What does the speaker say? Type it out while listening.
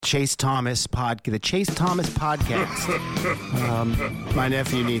Chase Thomas podcast. My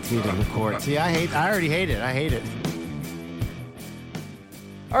nephew needs me to record. See, I already hate it. I hate it.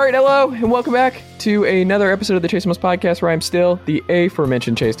 All right, hello, and welcome back to another episode of the Chase Thomas podcast, where I'm still the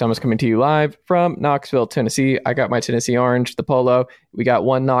aforementioned Chase Thomas, coming to you live from Knoxville, Tennessee. I got my Tennessee orange, the polo. We got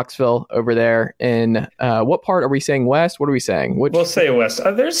one Knoxville over there in, what part are we saying west? What are we saying? We'll say west.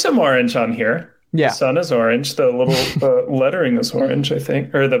 There's some orange on here. Yeah. The sun is orange. The little lettering is orange, I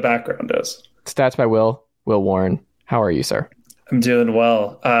think, or the background is. Stats by Will Warren. How are you, sir? I'm doing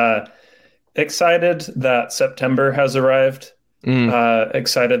well. Excited that September has arrived.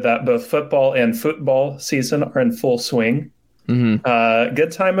 Excited that both football and football season are in full swing.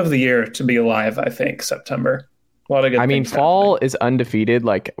 Good time of the year to be alive, I think, September. A lot of good things fall happening. is undefeated.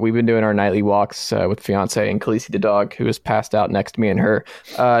 Like, we've been doing our nightly walks with fiance and Khaleesi the dog, who is passed out next to me in her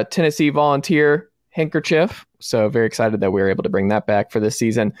Tennessee volunteer handkerchief. So very excited that we were able to bring that back for this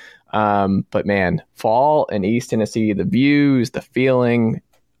season. But man, fall in East Tennessee, the views, the feeling,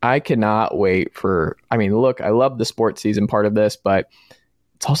 I cannot wait for, look, I love the sports season part of this, but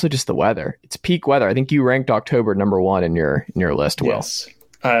it's also just the weather. It's peak weather. I think you ranked October number 1 in your list, Will. Yes,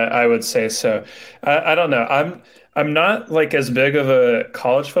 I would say so. I don't know. I'm not like as big of a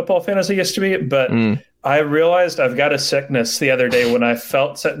college football fan as I used to be, but I realized I've got a sickness the other day when I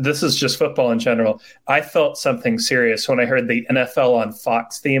felt, this is just football in general, I felt something serious when I heard the NFL on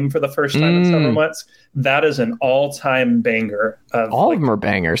Fox theme for the first time in summer months. That is an all-time banger. All of them are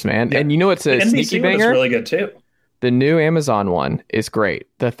bangers, man. Yeah. And you know what's a sneaky banger? The NBC one is really good too. The new Amazon one is great.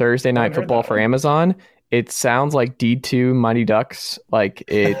 The Thursday night football for Amazon. It sounds like D2 Mighty Ducks. Like,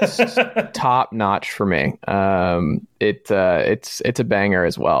 it's top notch for me. It's a banger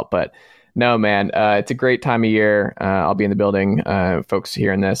as well. But no, man, it's a great time of year. I'll be in the building. Folks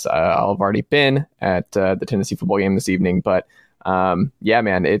hearing this, I'll have already been at the Tennessee football game this evening. But yeah,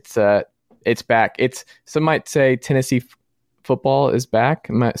 man, it's back. Some might say Tennessee football is back.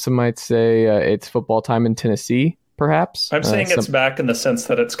 Some might say it's football time in Tennessee, perhaps. I'm saying it's back in the sense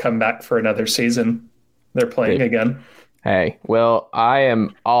that it's come back for another season. They're playing again. Hey, well, I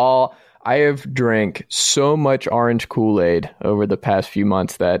have drank so much orange Kool-Aid over the past few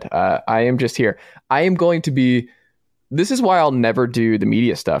months that I am just here. I am going to be... This is why I'll never do the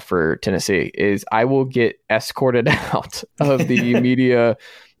media stuff for Tennessee, is I will get escorted out of the media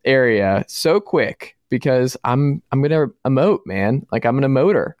area so quick, because I'm gonna emote, man. Like, I'm an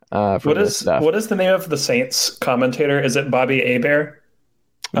emoter for this stuff. What is the name of the Saints commentator? Is it Bobby Hebert?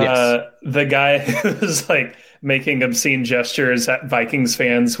 Yes. The guy who's like making obscene gestures at Vikings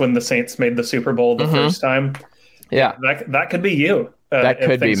fans when the Saints made the Super Bowl the first time. Yeah, that could be you. That could be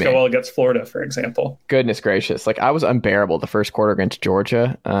me. If things go well against Florida, for example. Goodness gracious. Like, I was unbearable the first quarter against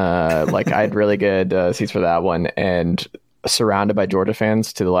Georgia. Like, I had really good seats for that one, and surrounded by Georgia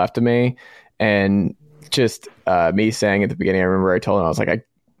fans to the left of me. And just me saying at the beginning, I remember I told them, I was like, I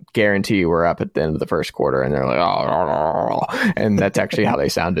guarantee you we're up at the end of the first quarter. And they're like, oh, and that's actually how they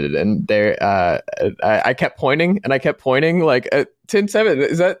sounded. And I kept pointing like 10-7.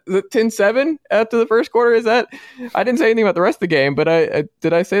 Is that 10-7 after the first quarter? Is that, I didn't say anything about the rest of the game, but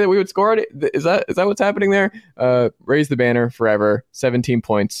did I say that we would score it? Is that what's happening there? Raise the banner forever. 17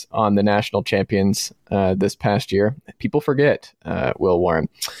 points on the national champions this past year. People forget, Will Warren.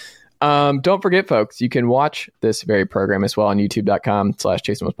 Don't forget, folks, you can watch this very program as well on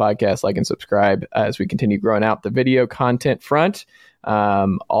youtube.com/Chase Thomas Podcast. Like and subscribe as we continue growing out the video content front.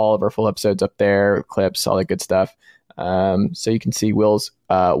 All of our full episodes up there, clips, all that good stuff. So you can see Will's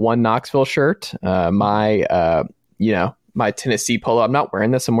one Knoxville shirt, my Tennessee polo. I'm not wearing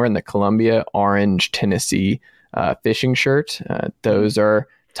this. I'm wearing the Columbia orange Tennessee fishing shirt. Those are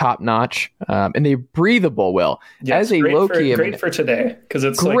top notch, and they're breathable. Will, yes, as a Loki, great for today, because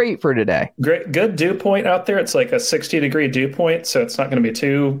it's great for today. Great, good dew point out there. It's like a 60-degree dew point, so it's not going to be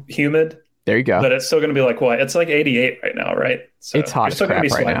too humid. There you go. But it's still going to be like what? It's like 88 right now, right? So it's hot as crap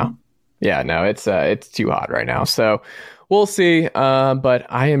right now. Yeah, no, it's too hot right now. So we'll see. But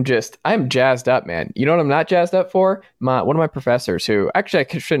I'm jazzed up, man. You know what I'm not jazzed up for? One of my professors who, actually,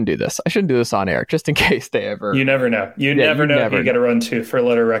 I shouldn't do this. I shouldn't do this on air, just in case they ever... You never know. You never know who you got to run to for a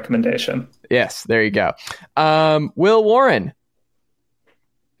letter recommendation. Yes, there you go. Will Warren,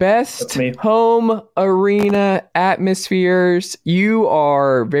 best home arena atmospheres. You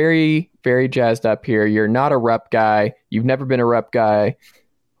are very, very jazzed up here. You're not a rep guy. You've never been a rep guy.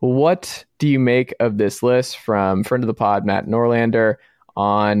 What do you make of this list from friend of the pod, Matt Norlander,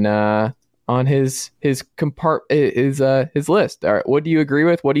 on his list? What do you agree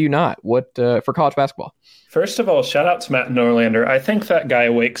with? What do you not? What for college basketball? First of all, shout out to Matt Norlander. I think that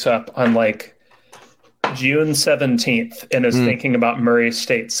guy wakes up on like June 17th and is thinking about Murray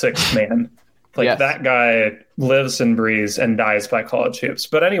State's sixth man. Like that guy lives and breathes and dies by college hoops.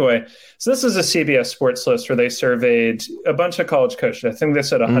 But anyway, so this is a CBS Sports list where they surveyed a bunch of college coaches. I think they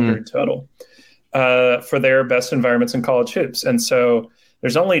said 100 total for their best environments in college hoops. And so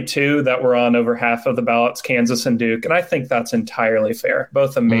there's only two that were on over half of the ballots, Kansas and Duke. And I think that's entirely fair.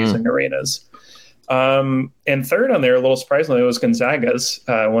 Both amazing arenas. And third on there, a little surprisingly, was Gonzaga's.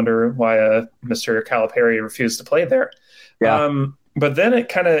 I wonder why Mr. Calipari refused to play there. Yeah. But then it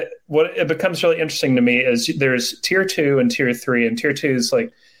becomes really interesting to me is there's tier 2 and tier 3, and tier 2 is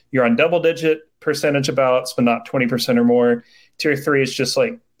like you're on double digit percentage of ballots, but not 20% or more. Tier 3 is just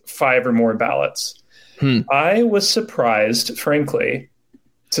like 5 or more ballots. I was surprised, frankly,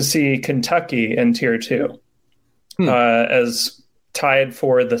 to see Kentucky in tier 2 as tied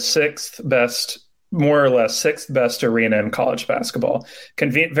for the more or less sixth best arena in college basketball.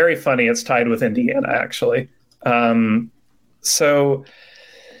 Very funny. It's tied with Indiana, actually. So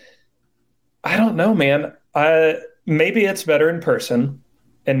I don't know, man. Maybe it's better in person,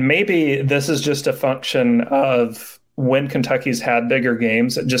 and maybe this is just a function of when Kentucky's had bigger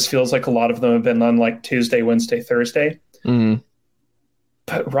games. It just feels like a lot of them have been on like Tuesday, Wednesday, Thursday.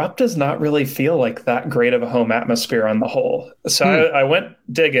 But Rupp does not really feel like that great of a home atmosphere on the whole. So I went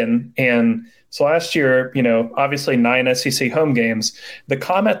digging, and so last year, obviously 9 SEC home games. The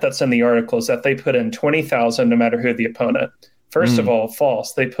comment that's in the article is that they put in 20,000 no matter who the opponent. First of all,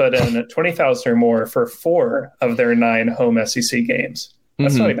 false. They put in 20,000 or more for 4 of their 9 home SEC games.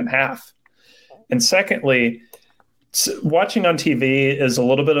 That's not even half. And secondly, watching on TV is a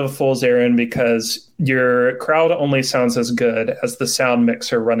little bit of a fool's errand because your crowd only sounds as good as the sound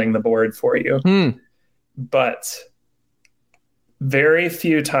mixer running the board for you. But very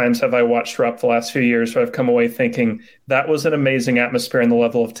few times have I watched Rupp the last few years where I've come away thinking that was an amazing atmosphere in the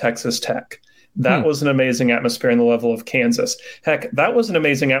level of Texas Tech. That was an amazing atmosphere in the level of Kansas. Heck, that was an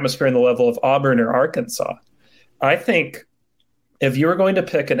amazing atmosphere in the level of Auburn or Arkansas. I think if you were going to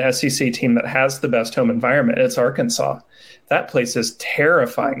pick an SEC team that has the best home environment, it's Arkansas. That place is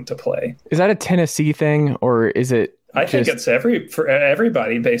terrifying to play. Is that a Tennessee thing, or is it? I think it's for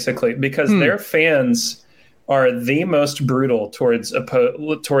everybody, basically, because their fans are the most brutal towards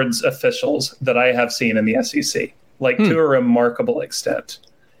officials that I have seen in the SEC, to a remarkable extent.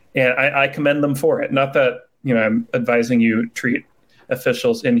 And I commend them for it. Not that, I'm advising you treat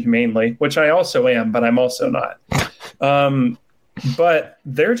officials inhumanely, which I also am, but I'm also not. But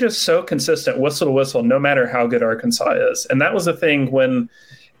they're just so consistent, whistle to whistle, no matter how good Arkansas is. And that was the thing when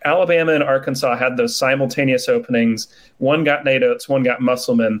Alabama and Arkansas had those simultaneous openings. One got Nate Oates, one got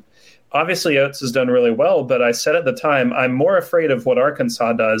Musselman. Obviously, Oates has done really well, but I said at the time, I'm more afraid of what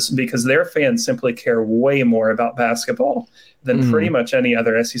Arkansas does because their fans simply care way more about basketball than pretty much any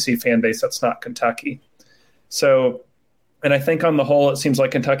other SEC fan base that's not Kentucky. So, and I think on the whole, it seems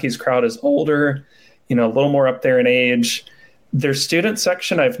like Kentucky's crowd is older, a little more up there in age. Their student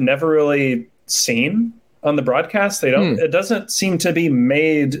section I've never really seen on the broadcast. It doesn't seem to be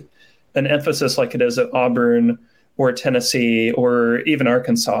made an emphasis like it is at Auburn or Tennessee or even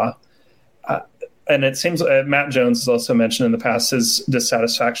Arkansas. And it seems Matt Jones has also mentioned in the past his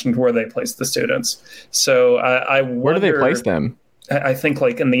dissatisfaction with where they place the students. So I wonder, where do they place them? I think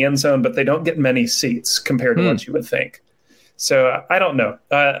like in the end zone, but they don't get many seats compared to what you would think. So I don't know.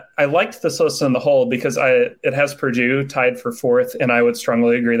 I liked this list on the whole because it has Purdue tied for 4th, and I would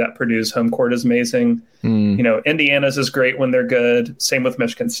strongly agree that Purdue's home court is amazing. Indiana's is great when they're good. Same with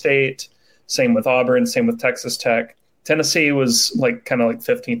Michigan State. Same with Auburn. Same with Texas Tech. Tennessee was kind of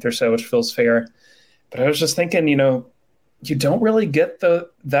 15th or so, which feels fair. But I was just thinking, you don't really get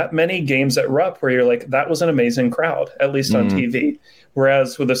that many games at Rupp where you're like, that was an amazing crowd, at least on TV.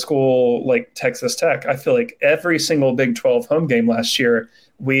 Whereas with a school like Texas Tech, I feel like every single Big 12 home game last year,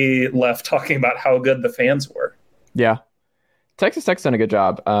 we left talking about how good the fans were. Yeah. Texas Tech's done a good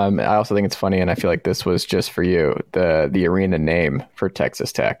job. I also think it's funny, and I feel like this was just for you, the arena name for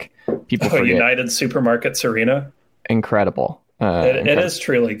Texas Tech. People forget. United Supermarkets Arena? Incredible. It is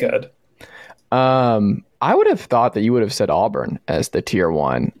truly good. I would have thought that you would have said Auburn as the tier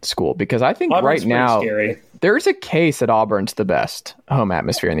 1 school, because I think Auburn's right now scary. There's a case that Auburn's the best home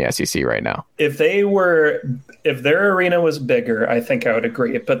atmosphere in the SEC right now. If their arena was bigger, I think I would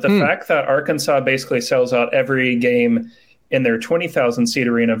agree. But the fact that Arkansas basically sells out every game in their 20,000 seat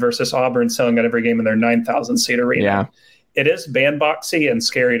arena versus Auburn selling out every game in their 9,000 seat arena, it is bandboxy and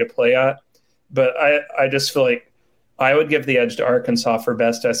scary to play at. But I just feel like I would give the edge to Arkansas for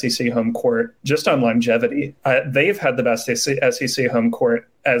best SEC home court just on longevity. They've had the best SEC home court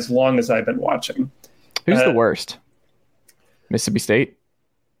as long as I've been watching. Who's the worst? Mississippi State?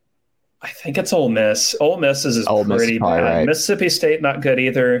 I think it's Ole Miss. Ole Miss is Ole Miss pretty probably bad. right. Mississippi State, not good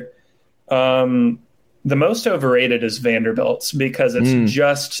either. The most overrated is Vanderbilt's because it's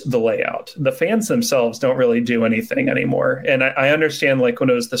just the layout. The fans themselves don't really do anything anymore. And I understand, like, when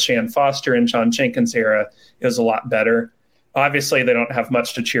it was the Shan Foster and John Jenkins era, it was a lot better. Obviously, they don't have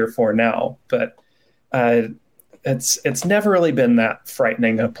much to cheer for now, but it's never really been that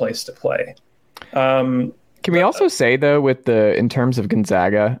frightening a place to play. Can we also say, though, in terms of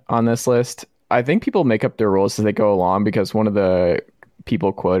Gonzaga on this list, I think people make up their rules as they go along, because one of the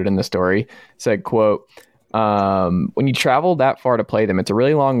people quoted in the story said, quote, when you travel that far to play them, it's a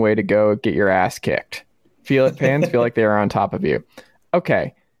really long way to go get your ass kicked. Fans feel like they're on top of you.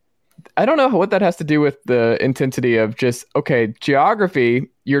 Okay. I don't know what that has to do with the intensity of just, okay, geography,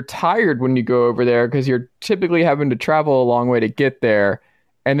 you're tired when you go over there because you're typically having to travel a long way to get there.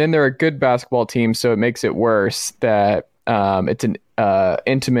 And then they're a good basketball team, so it makes it worse that it's an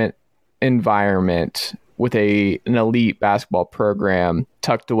intimate environment with an elite basketball program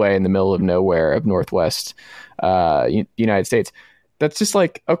tucked away in the middle of nowhere of Northwest United States. That's just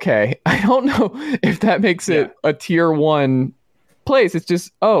like, okay, I don't know if that makes it a tier 1 place. It's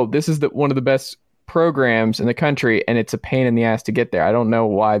just, this is one of the best programs in the country, and it's a pain in the ass to get there. I don't know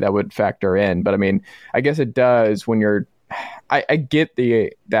why that would factor in, but I mean, I guess it does when you're. I get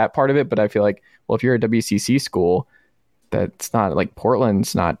that part of it, but I feel like, well, if you're a WCC school, that's not like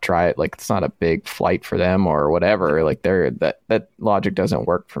Portland's not it's not a big flight for them or whatever. Like that logic doesn't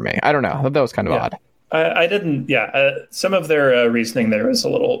work for me. I don't know. I thought that was kind of odd. I didn't. Yeah. Some of their reasoning there was a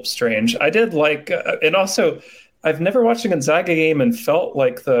little strange. I did like, and also I've never watched a Gonzaga game and felt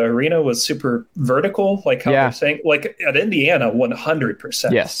like the arena was super vertical. Like how they're saying, like at Indiana,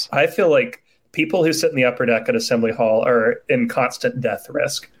 100%. Yes. I feel like people who sit in the upper deck at Assembly Hall are in constant death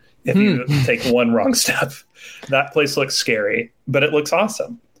risk. If you take one wrong step, that place looks scary, but it looks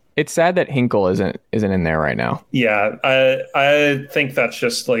awesome. It's sad that Hinkle isn't in there right now. Yeah, I think that's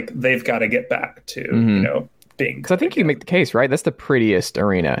just like they've got to get back to being. Because I think you can make the case, right? That's the prettiest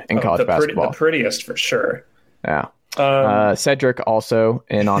arena in college basketball. The prettiest for sure. Yeah. Cedric also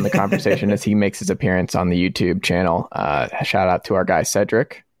in on the conversation as he makes his appearance on the YouTube channel. Shout out to our guy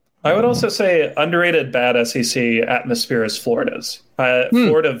Cedric. I would also say underrated bad SEC atmosphere is Florida's.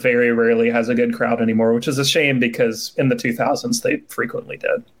 Florida very rarely has a good crowd anymore, which is a shame because in the 2000s they frequently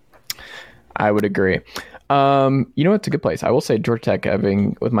did. I would agree. You know, it's a good place. I will say Georgia Tech,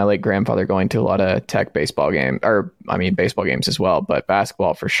 having with my late grandfather going to a lot of Tech baseball games, baseball games as well, but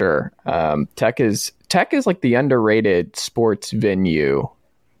basketball for sure. Tech is like the underrated sports venue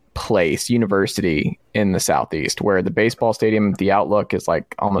university in the Southeast, where the baseball stadium, the outlook is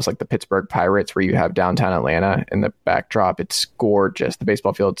like almost like the Pittsburgh Pirates, where you have downtown Atlanta in the backdrop. It's gorgeous. The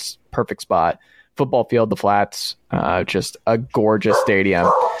baseball field's perfect spot. Football field, the flats, just a gorgeous stadium,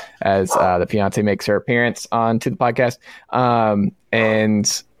 as the fiance makes her appearance onto the podcast.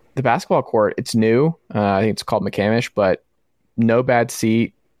 And the basketball court, it's new. I think it's called McCamish, but no bad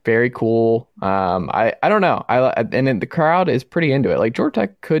seat. Very cool. I don't know. And then the crowd is pretty into it. Like Georgia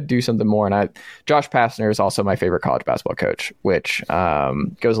Tech could do something more. And Josh Pastner is also my favorite college basketball coach, which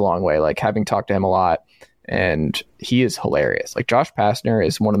goes a long way. Like having talked to him a lot, and he is hilarious. Like Josh Pastner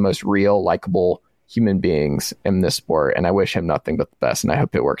is one of the most real, likable human beings in this sport, and I wish him nothing but the best. And I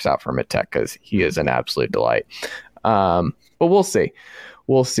hope it works out for him at Tech because he is an absolute delight. But we'll see.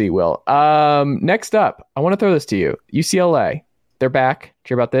 We'll see. Will. Next up, I want to throw this to you. UCLA. They're back. Did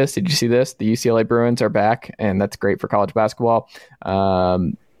you hear about this? Did you see this? The UCLA Bruins are back, and that's great for college basketball.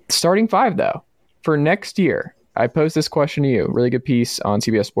 Starting 5, though, for next year. I posed this question to you. Really good piece on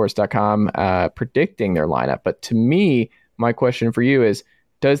CBSSports.com predicting their lineup. But to me, my question for you is,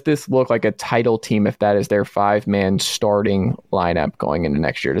 does this look like a title team if that is their 5-man starting lineup going into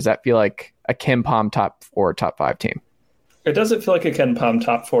next year? Does that feel like a Ken Pom top 4 or top 5 team? It doesn't feel like a Ken Pom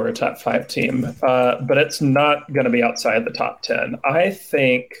top 4 or top 5 team, but it's not going to be outside the top 10. I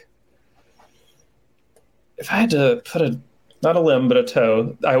think if I had to put not a limb, but a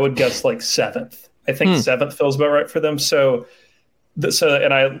toe, I would guess like 7th. I think 7th feels about right for them. So,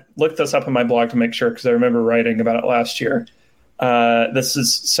 and I looked this up on my blog to make sure, because I remember writing about it last year. This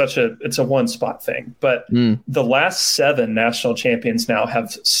is it's a one-spot thing, but the last 7 national champions now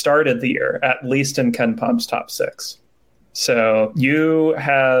have started the year at least in Ken Pom's top 6. So you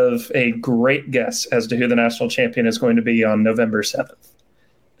have a great guess as to who the national champion is going to be on November 7th.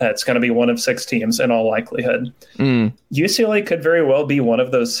 It's going to be one of 6 teams in all likelihood. UCLA could very well be one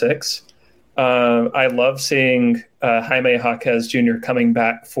of those 6. I love seeing Jaime Jaquez Jr. coming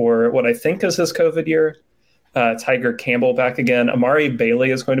back for what I think is his COVID year. Tiger Campbell back again. Amari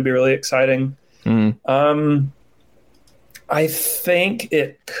Bailey is going to be really exciting. I think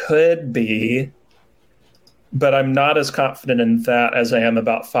it could be, but I'm not as confident in that as I am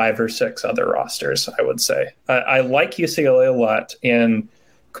about 5 or 6 other rosters, I would say. I like UCLA a lot, and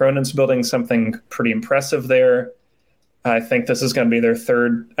Cronin's building something pretty impressive there. I think this is going to be their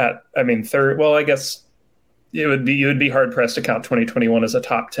third. Well, I guess you would be hard pressed to count 2021 as a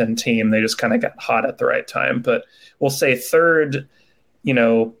top 10 team. They just kind of got hot at the right time. But we'll say third,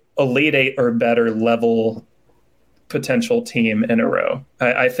 Elite Eight or better level potential team in a row.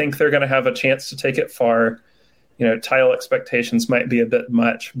 I think they're going to have a chance to take it far. Title expectations might be a bit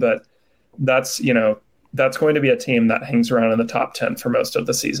much, but that's going to be a team that hangs around in the top 10 for most of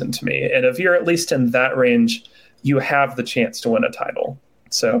the season to me. And if you're at least in that range, you have the chance to win a title.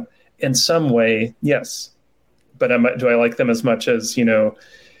 So in some way, yes. But do I like them as much as,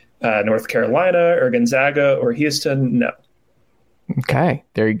 North Carolina or Gonzaga or Houston? No. Okay,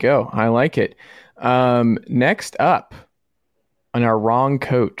 there you go. I like it. Next up on our Wrong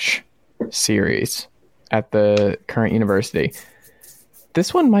Coach series at the current university.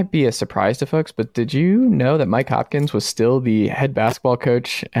 This one might be a surprise to folks, but did you know that Mike Hopkins was still the head basketball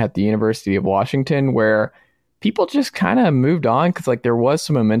coach at the University of Washington, where people just kind of moved on because there was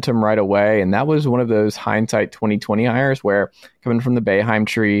some momentum right away, and that was one of those hindsight 2020 hires where, coming from the Boeheim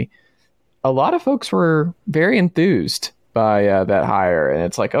tree, a lot of folks were very enthused by that hire. And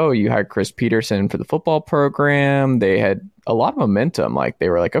it's you hired Chris Peterson for the football program. They had a lot of momentum. They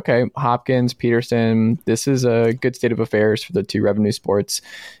were okay, Hopkins, Peterson, this is a good state of affairs for the two revenue sports.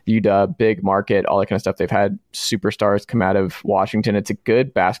 UW, big market, all that kind of stuff. They've had superstars come out of Washington. It's a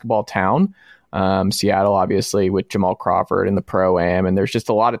good basketball town. Seattle, obviously, with Jamal Crawford and the Pro-Am. And there's just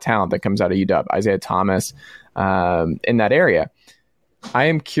a lot of talent that comes out of UW. Isaiah Thomas in that area. I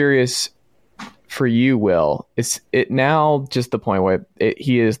am curious for you, Will, is it now just the point where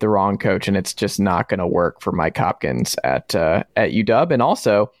he is the wrong coach and it's just not going to work for Mike Hopkins at UW? And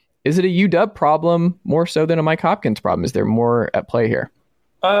also, is it a UW problem more so than a Mike Hopkins problem? Is there more at play here?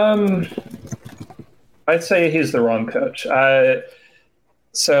 I'd say he's the wrong coach.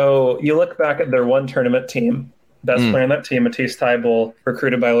 So you look back at their one tournament team, best player on that team, Matisse Thybulle,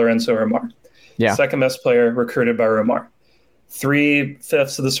 recruited by Lorenzo Romar. Yeah. Second best player, recruited by Romar.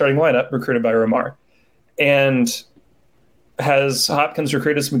 3/5 of the starting lineup recruited by Romar. And has Hopkins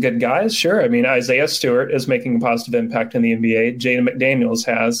recruited some good guys? Sure. I mean, Isaiah Stewart is making a positive impact in the NBA. Jaden McDaniels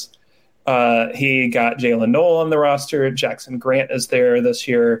has. He got Jalen Noel on the roster. Jackson Grant is there this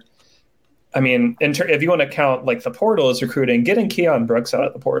year. I mean, if you want to count the portal as recruiting, getting Keon Brooks out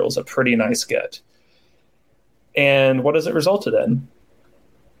of the portal is a pretty nice get. And what has it resulted in?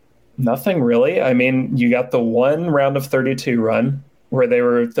 Nothing really. I mean, you got the one round of 32 run where they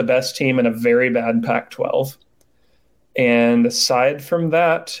were the best team in a very bad Pac-12. And aside from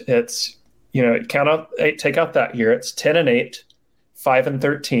that, it's, take out that year. It's 10-8,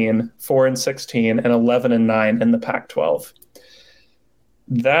 5-13, 4-16, and 11-9 in the Pac-12.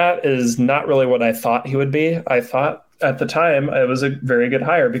 That is not really what I thought he would be. I thought at the time it was a very good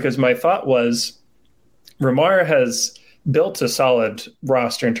hire because my thought was Romar has built a solid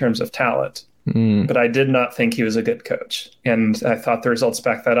roster in terms of talent, but I did not think he was a good coach. And I thought the results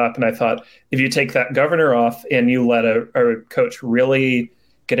back that up. And I thought if you take that governor off and you let a coach really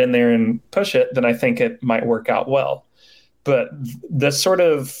get in there and push it, then I think it might work out well. But this sort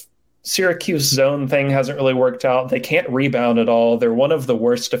of Syracuse zone thing hasn't really worked out. They can't rebound at all. They're one of the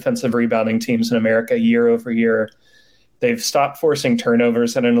worst defensive rebounding teams in America year over year. They've stopped forcing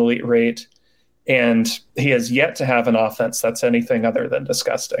turnovers at an elite rate. And he has yet to have an offense that's anything other than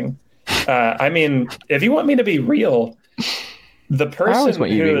disgusting. I mean, if you want me to be real, the person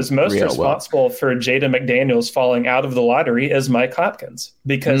who is most responsible for Jaden McDaniels falling out of the lottery is Mike Hopkins,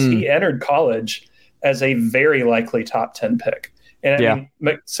 because he entered college as a very likely top 10 pick. And I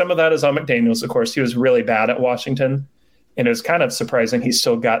mean, some of that is on McDaniels, of course. He was really bad at Washington, and it was kind of surprising he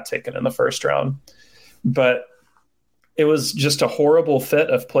still got taken in the first round. But it was just a horrible fit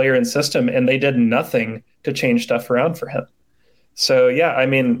of player and system, and they did nothing to change stuff around for him. So, yeah, I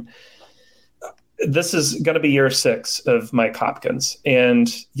mean, this is going to be year 6 of Mike Hopkins.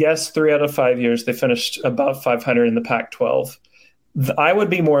 And yes, 3 out of 5 years, they finished above 500 in the Pac-12. I would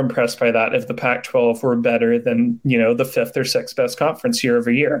be more impressed by that if the Pac-12 were better than, the 5th or 6th best conference year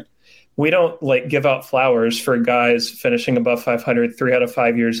over year. We don't give out flowers for guys finishing above 500 3 out of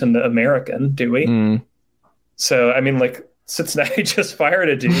 5 years in the American, do we? So, I mean, Cincinnati just fired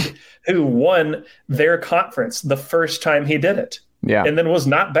a dude who won their conference the first time he did it. Yeah. And then was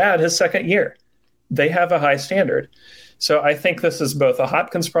not bad his second year. They have a high standard. So I think this is both a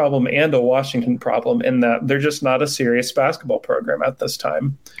Hopkins problem and a Washington problem in that they're just not a serious basketball program at this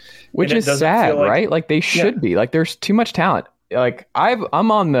time. Which is sad, right? Like they should be. Like there's too much talent. Like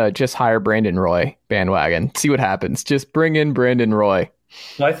I'm on the just hire Brandon Roy bandwagon. See what happens. Just bring in Brandon Roy.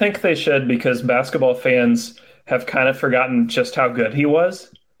 Well, I think they should, because basketball fans have kind of forgotten just how good he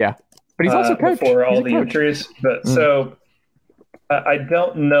was. Yeah, but he's also coach before all the injuries. But so I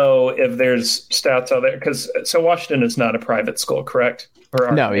don't know if there's stats out there, because Washington is not a private school, correct?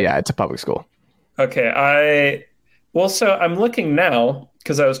 No, yeah, it's a public school. Okay, so I'm looking now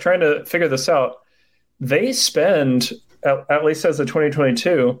because I was trying to figure this out. They spend, at least as of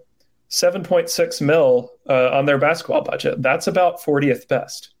 2022, 7.6 mil on their basketball budget. That's about 40th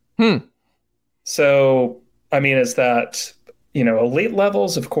best. So, I mean, is that, elite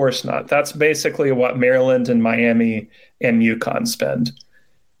levels? Of course not. That's basically what Maryland and Miami and UConn spend.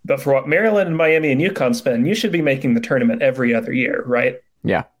 But for what Maryland and Miami and UConn spend, you should be making the tournament every other year, right?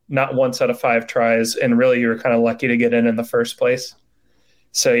 Yeah. Not once out of 5 tries. And really, you were kind of lucky to get in the first place.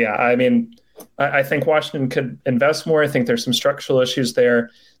 So, yeah, I mean, I think Washington could invest more. I think there's some structural issues there.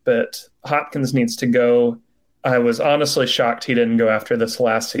 But Hopkins needs to go. I was honestly shocked he didn't go after this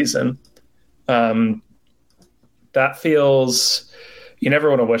last season. That feels, you never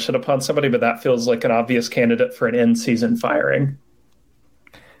want to wish it upon somebody, but that feels like an obvious candidate for an in-season firing.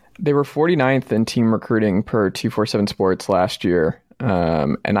 They were 49th in team recruiting per 247 Sports last year.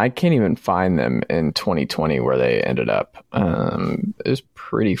 And I can't even find them in 2020 where they ended up. It was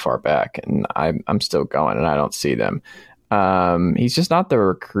pretty far back, and I'm still going, and I don't see them. He's just not the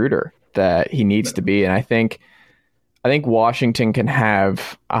recruiter that he needs to be. And I think Washington can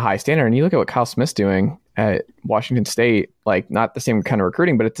have a high standard. And you look at what Kyle Smith's doing at Washington State, like not the same kind of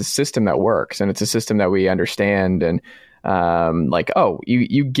recruiting, but it's a system that works, and it's a system that we understand. And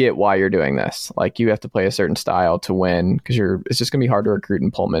you get why you're doing this. Like you have to play a certain style to win, because it's just gonna be hard to recruit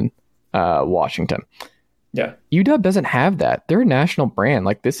in Pullman, Washington. Yeah. UW doesn't have that. They're a national brand.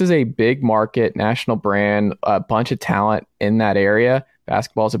 Like this is a big market, national brand, a bunch of talent in that area.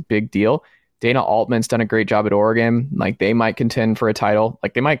 Basketball is a big deal. Dana Altman's done a great job at Oregon. Like they might contend for a title.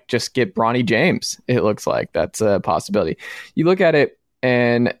 Like they might just get Bronny James. It looks like that's a possibility. You look at it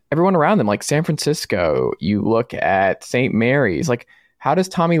and everyone around them, like San Francisco, you look at St. Mary's, like how does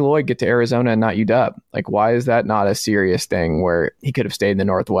Tommy Lloyd get to Arizona and not UW? Like, why is that not a serious thing where he could have stayed in the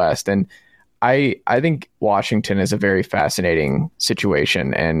Northwest? And I think Washington is a very fascinating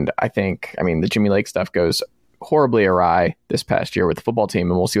situation. And the Jimmy Lake stuff goes horribly awry this past year with the football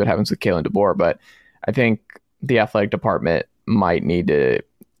team, and we'll see what happens with Kalen DeBoer. But I think the athletic department might need to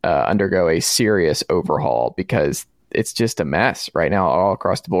undergo a serious overhaul, because it's just a mess right now all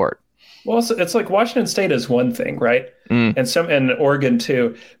across the board. Well, it's like Washington State is one thing, right? And Oregon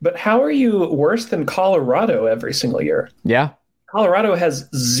too. But how are you worse than Colorado every single year? Yeah. Colorado has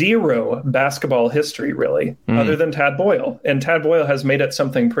zero basketball history, really, other than Tad Boyle. And Tad Boyle has made it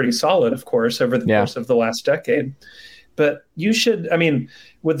something pretty solid, of course, over the course of the last decade. But you should,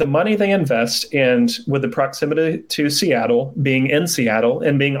 with the money they invest and with the proximity to Seattle, being in Seattle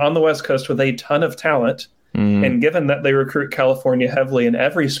and being on the West Coast with a ton of talent, and given that they recruit California heavily in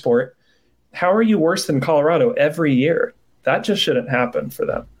every sport, how are you worse than Colorado every year? That just shouldn't happen for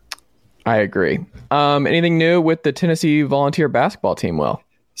them. I agree. Anything new with the Tennessee Volunteer basketball team, Will?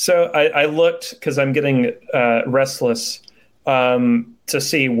 So I looked, because I'm getting restless, to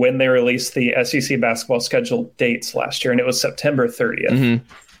see when they released the SEC basketball schedule dates last year, and it was September 30th,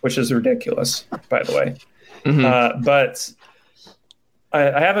 which is ridiculous, by the way. But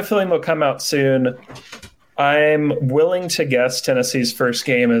I have a feeling they'll come out soon. I'm willing to guess Tennessee's first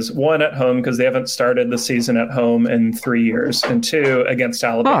game is 1 at home, because they haven't started the season at home in 3 years, and 2 against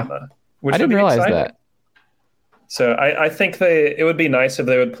Alabama. Which I didn't realize exciting. that. So I think it would be nice if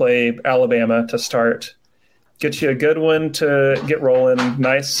they would play Alabama to start. Get you a good one to get rolling.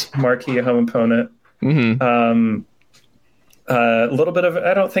 Nice marquee home opponent. A little bit of,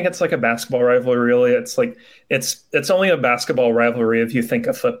 I don't think it's like a basketball rivalry, really. It's like it's only a basketball rivalry if you think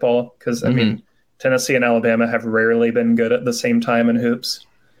of football, because Tennessee and Alabama have rarely been good at the same time in hoops.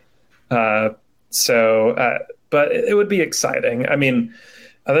 But it would be exciting.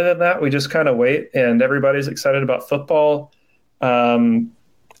 Other than that, we just kind of wait, and everybody's excited about football. I'm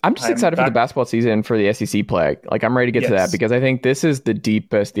just excited for the basketball season for the SEC play. Like, I'm ready to get to that, because I think this is the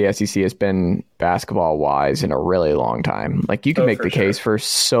deepest the SEC has been basketball-wise in a really long time. Like, you can make the case for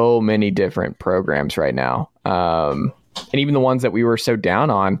so many different programs right now. And even the ones that we were so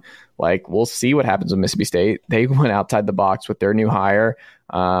down on, like, we'll see what happens with Mississippi State. They went outside the box with their new hire.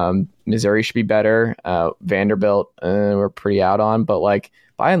 Missouri should be better. Vanderbilt, we're pretty out on. But, like,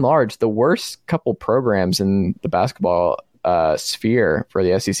 by and large, the worst couple programs in the basketball sphere for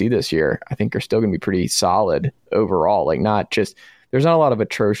the SEC this year, I think, are still going to be pretty solid overall. Like, not just there's not a lot of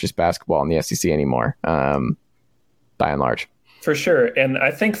atrocious basketball in the SEC anymore, by and large. For sure. And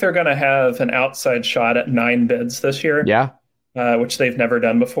I think they're going to have an outside shot at 9 bids this year. Yeah. Which they've never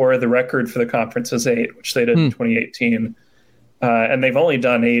done before. The record for the conference is 8, which they did in 2018. And they've only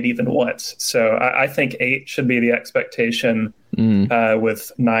done 8 even once. So I think 8 should be the expectation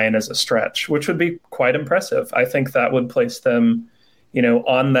with 9 as a stretch, which would be quite impressive. I think that would place them,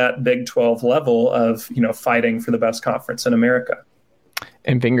 on that Big 12 level of, fighting for the best conference in America.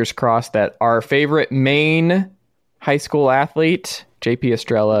 And fingers crossed that our favorite Maine high school athlete, JP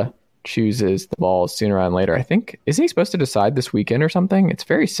Estrella, chooses the ball sooner rather than later. I think, isn't he supposed to decide this weekend or something? It's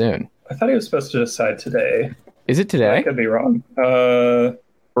very soon. I thought he was supposed to decide today. Is it today? I could be wrong. We're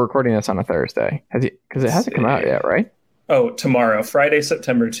recording this on a Thursday. Because it hasn't come out yet, right? Oh, tomorrow, Friday,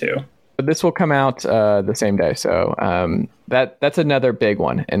 September 2. But this will come out the same day. So that's another big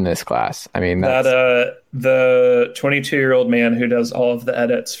one in this class. I mean, the 22-year-old man who does all of the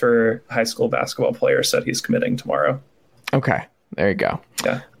edits for high school basketball players said he's committing tomorrow. Okay, there you go.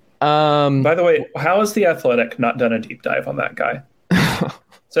 Yeah. By the way, how has The Athletic not done a deep dive on that guy?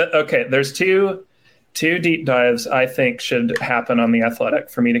 So, okay, there's two deep dives I think should happen on The Athletic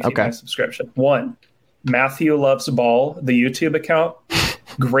for me to keep my subscription. One, Matthew Loves Ball, the YouTube account,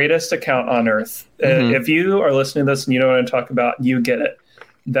 greatest account on earth. If you are listening to this and you know what I'm talking about, you get it.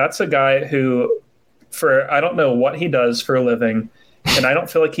 That's a guy who, I don't know what he does for a living, and I don't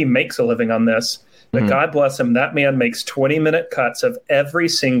feel like he makes a living on this, but God bless him, that man makes 20-minute cuts of every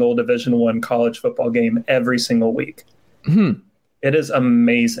single Division I college football game every single week. It is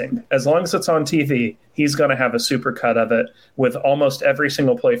amazing. As long as it's on TV, he's going to have a super cut of it with almost every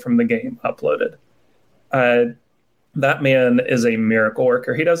single play from the game uploaded. That man is a miracle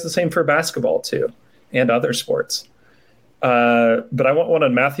worker. He does the same for basketball, too, and other sports. But I want one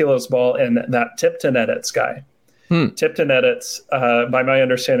on Matthew Loves Ball and that Tipton Edits guy. Tipton Edits, by my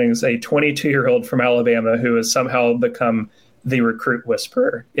understanding, is a 22-year-old from Alabama who has somehow become the recruit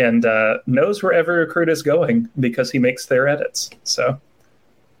whisperer and knows where every recruit is going because he makes their edits. So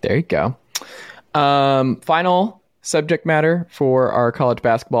there you go. Final subject matter for our college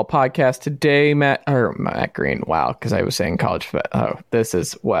basketball podcast today, Matt Green. Wow, because I was saying college. This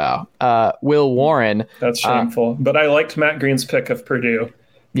is wow. Will Warren. That's shameful. But I liked Matt Green's pick of Purdue.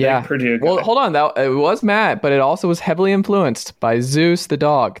 Yeah. Purdue guy. Well, hold on. It was Matt, but it also was heavily influenced by Zeus the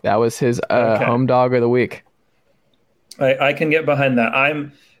dog. That was his home dog of the week. I can get behind that.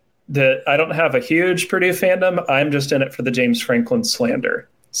 I don't have a huge Purdue fandom. I'm just in it for the James Franklin slander.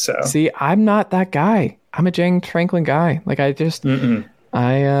 So see, I'm not that guy. I'm a James Franklin guy. Like I just, too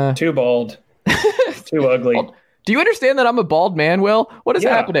bald, too ugly. Do you understand that I'm a bald man, Will? What is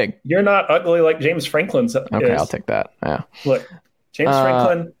happening? You're not ugly like James Franklin's. Okay, I'll take that. Yeah. Look, James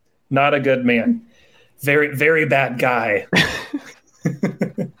Franklin, not a good man. Very, very bad guy.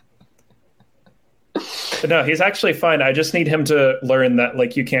 But no, he's actually fine. I just need him to learn that,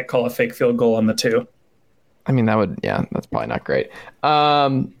 like, you can't call a fake field goal on the 2. I mean, that's probably not great.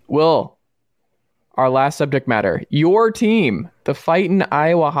 Will, our last subject matter, your team, the fighting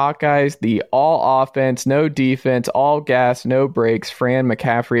Iowa Hawkeyes, the all offense, no defense, all gas, no breaks, Fran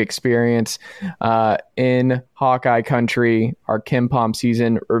McCaffrey experience in Hawkeye country, our Kim Pom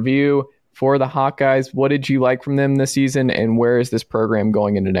season review for the Hawkeyes. What did you like from them this season, and where is this program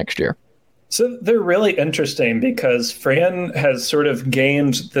going into next year? So they're really interesting because Fran has sort of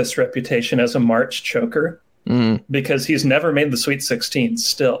gained this reputation as a March choker because he's never made the Sweet 16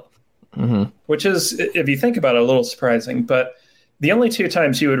 still, which is, if you think about it, a little surprising. But the only 2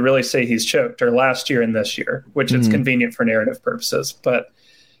 times you would really say he's choked are last year and this year, which is convenient for narrative purposes. But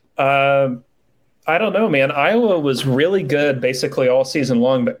I don't know, man. Iowa was really good basically all season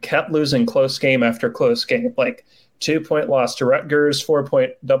long, but kept losing close game after close game, like 2-point loss to Rutgers,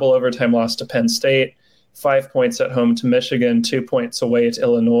 4-point double overtime loss to Penn State, 5 points at home to Michigan, 2 points away to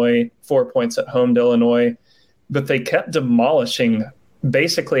Illinois, 4 points at home to Illinois. But they kept demolishing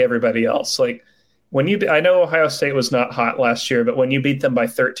basically everybody else. Like I know Ohio State was not hot last year, but when you beat them by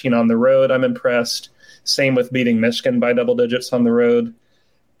 13 on the road, I'm impressed. Same with beating Michigan by double digits on the road.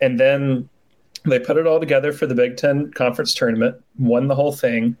 And then they put it all together for the Big Ten Conference Tournament, won the whole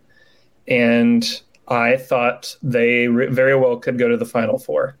thing, and I thought they very well could go to the Final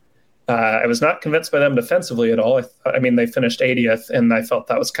Four. I was not convinced by them defensively at all. I mean, they finished 80th, and I felt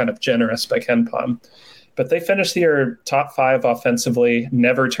that was kind of generous by Ken Pom. But they finished the year top 5 offensively,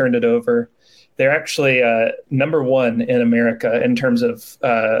 never turned it over. They're actually number 1 in America in terms of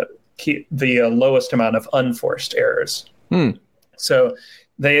the lowest amount of unforced errors. So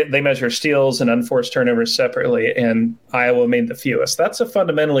they measure steals and unforced turnovers separately, and Iowa made the fewest. That's a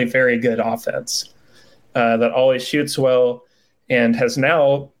fundamentally very good offense that always shoots well and has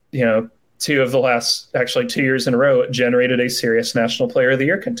now, 2 of the last, actually 2 years in a row, generated a serious National Player of the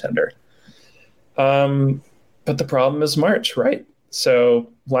Year contender. But the problem is March, right? So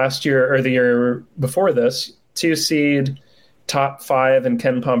last year, or the year before this, 2 seed, top 5 in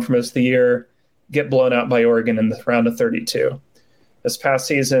KenPom for most of the year, get blown out by Oregon in the round of 32. This past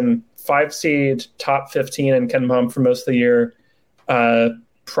season, 5 seed, top 15 in KenPom for most of the year.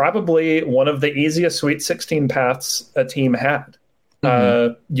 Probably one of the easiest Sweet 16 paths a team had.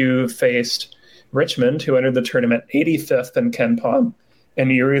 You faced Richmond, who entered the tournament 85th in KenPom,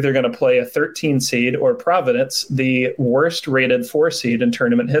 and you're either going to play a 13 seed or Providence, the worst rated 4 seed in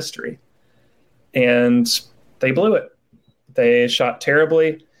tournament history. And they blew it. They shot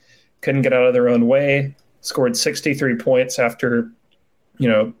terribly, couldn't get out of their own way, scored 63 points after,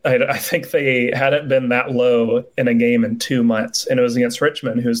 I think they hadn't been that low in a game in 2 months, and it was against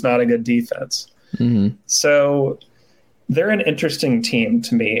Richmond, who's not a good defense. So they're an interesting team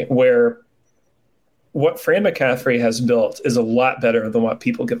to me, where what Fran McCaffrey has built is a lot better than what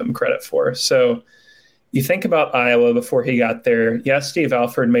people give him credit for. So you think about Iowa before he got there. Yes, Steve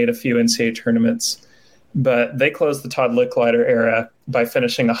Alford made a few NCAA tournaments, but they closed the Todd Licklider era by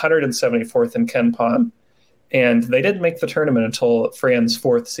finishing 174th in KenPom, and they didn't make the tournament until Fran's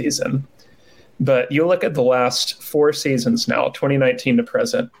 4th season. But you look at the last 4 seasons now, 2019 to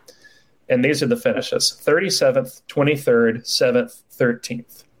present, and these are the finishes: 37th, 23rd, 7th,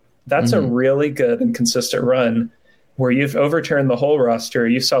 13th. That's a really good and consistent run where you've overturned the whole roster.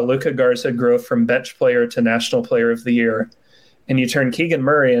 You saw Luka Garza grow from bench player to National Player of the Year, and you turned Keegan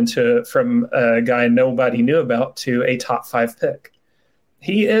Murray from a guy nobody knew about to a top 5 pick.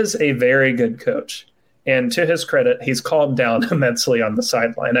 He is a very good coach. And to his credit, he's calmed down immensely on the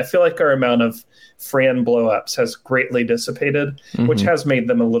sideline. I feel like our amount of Fran blow-ups has greatly dissipated, which has made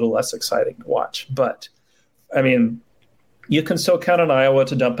them a little less exciting to watch. But, I mean, you can still count on Iowa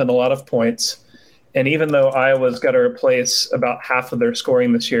to dump in a lot of points. And even though Iowa's got to replace about half of their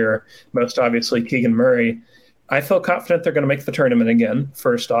scoring this year, most obviously Keegan Murray, I feel confident they're going to make the tournament again,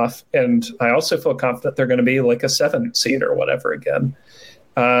 first off. And I also feel confident they're going to be like a 7 seed or whatever again.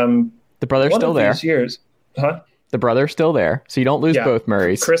 The brother's still there. The brother's still there, so you don't lose both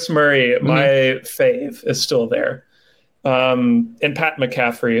Murrays. Chris Murray, my fave, is still there. And Pat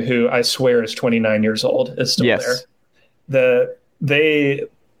McCaffrey, who I swear is 29 years old, is still there.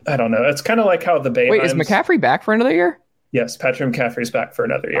 I don't know. It's kind of like how the Boehmeims... Wait, is McCaffrey back for another year? Yes, Patrick McCaffrey's back for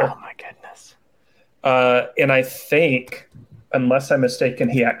another year. Oh, my goodness. And I think, unless I'm mistaken,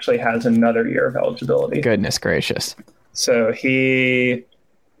 he actually has another year of eligibility. Goodness gracious. So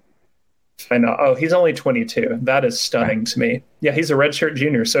I know. Oh, he's only 22. That is stunning to me. Yeah, he's a redshirt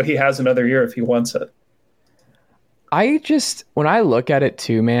junior, so he has another year if he wants it. When I look at it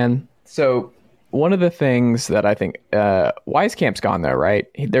too, man, so one of the things that I think, Wisecamp's gone though, right?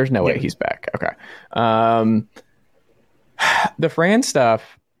 There's no way he's back. Okay. The Fran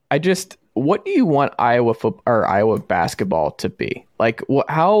stuff, what do you want Iowa or Iowa basketball to be? Like,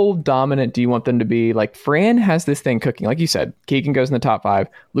 how dominant do you want them to be? Like, Fran has this thing cooking. Like you said, Keegan goes in the top 5.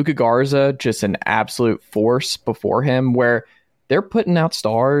 Luka Garza, just an absolute force before him, where they're putting out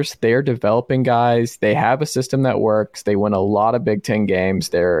stars. They're developing guys. They have a system that works. They win a lot of Big Ten games.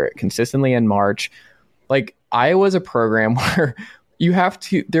 They're consistently in March. Like, Iowa's a program where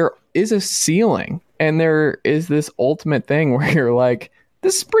there is a ceiling, and there is this ultimate thing where you're like,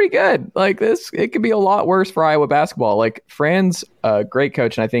 this is pretty good. Like, it could be a lot worse for Iowa basketball. Like, Fran's a great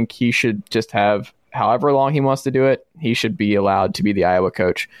coach, and I think he should just have however long he wants to do it. He should be allowed to be the Iowa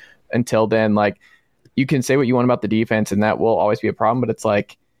coach. Until then, like, you can say what you want about the defense, and that will always be a problem. But it's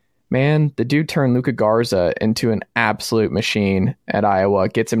like, man, the dude turned Luka Garza into an absolute machine at Iowa,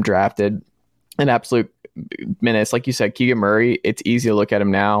 gets him drafted, an absolute menace. Like you said, Keegan Murray, it's easy to look at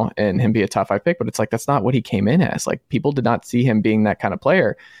him now and him be a top 5 pick, but it's like, that's not what he came in as. Like, people did not see him being that kind of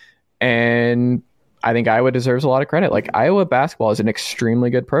player. And I think Iowa deserves a lot of credit. Like, Iowa basketball is an extremely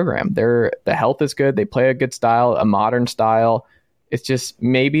good program. The health is good. They play a good style, a modern style. It's just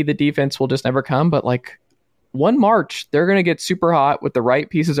maybe the defense will just never come, but like, one March, they're going to get super hot with the right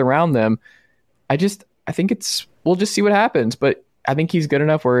pieces around them. I think we'll just see what happens, but I think he's good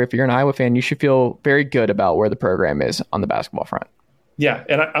enough where if you're an Iowa fan, you should feel very good about where the program is on the basketball front. Yeah,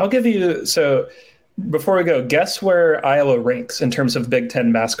 and I'll give you, so before we go, guess where Iowa ranks in terms of Big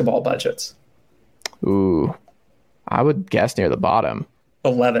Ten basketball budgets? Ooh, I would guess near the bottom.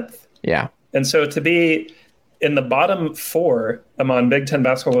 11th. Yeah. And so to be in the bottom 4 among Big Ten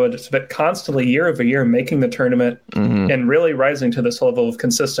basketball budgets, but constantly year over year making the tournament and really rising to this level of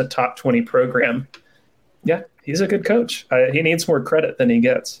consistent top 20 program. Yeah, he's a good coach. He needs more credit than he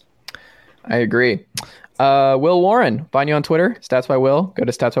gets. I agree. Will Warren, find you on Twitter, Stats by Will. Go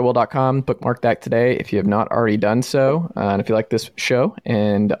to statsbywill.com, bookmark that today if you have not already done so. And if you like this show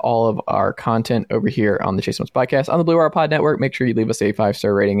and all of our content over here on the Chase Thomas podcast on the Blue Wire Pod Network, make sure you leave us a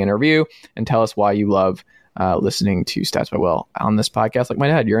 5-star rating and review and tell us why you love listening to Stats by Will on this podcast. Like my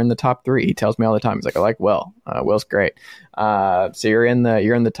dad, you're in the top 3. He tells me all the time. He's like, I like Will. Will's great. So you're in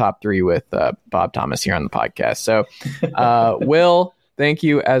the top 3 with Bob Thomas here on the podcast. So Will, thank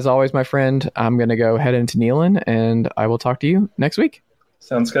you as always, my friend. I'm going to go head into Nealon and I will talk to you next week.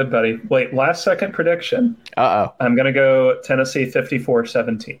 Sounds good, buddy. Wait, last second prediction. Uh-oh. I'm going to go Tennessee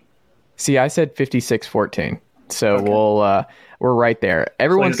 54-17. See, I said 56-14. So okay. We're right there.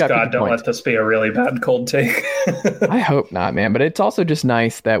 Everyone's got God, don't let this be a really bad cold take. I hope not, man. But it's also just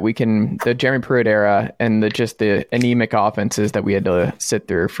nice that we can, the Jeremy Pruitt era and the anemic offenses that we had to sit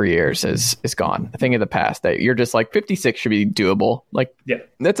through for years is gone. A thing of the past that you're just like 56 should be doable. Like, yeah,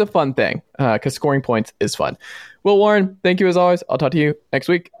 that's a fun thing because scoring points is fun. Will Warren, thank you as always. I'll talk to you next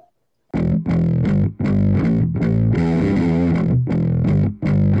week.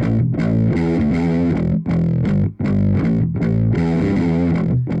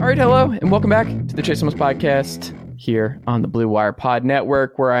 All right, hello, and welcome back to the Chase Thomas podcast here on the Blue Wire Pod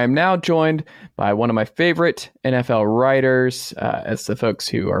Network, where I am now joined by one of my favorite NFL writers, as the folks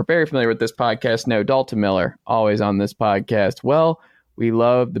who are very familiar with this podcast know, Dalton Miller, always on this podcast. Well, we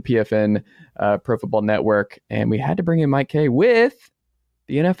love the PFN Pro Football Network, and we had to bring in Mike Kaye with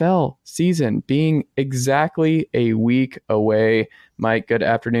the NFL season being exactly a week away. Mike, good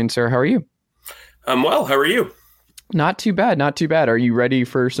afternoon, sir. How are you? I'm well. How are you? Not too bad. Not too bad. Are you ready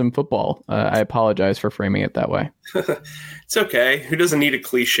for some football? I apologize for framing it that way. It's okay. Who doesn't need a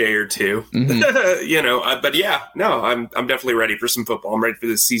cliche or two? Mm-hmm. But yeah, no, I'm definitely ready for some football. I'm ready for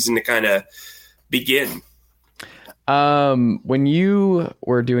this season to kind of begin. When you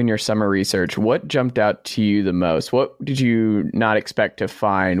were doing your summer research, what jumped out to you the most? What did you not expect to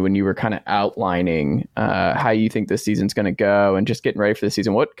find when you were kind of outlining how you think this season's going to go and just getting ready for the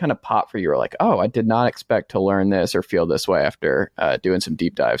season? What kind of popped for you? Or like, oh, I did not expect to learn this or feel this way after doing some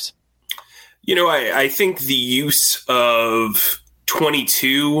deep dives. I think the use of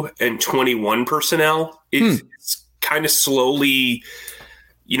 22 and 21 personnel is kind of slowly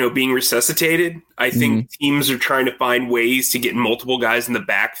being resuscitated. I think teams are trying to find ways to get multiple guys in the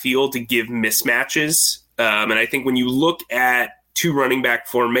backfield to give mismatches. And I think when you look at 2 running back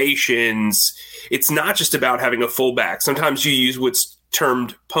formations, it's not just about having a fullback. Sometimes you use what's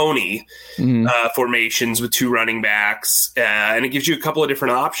termed pony formations with 2 running backs, and it gives you a couple of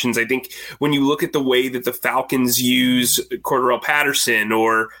different options. I think when you look at the way that the Falcons use Cordarrelle Patterson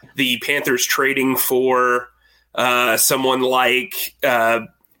or the Panthers trading for someone like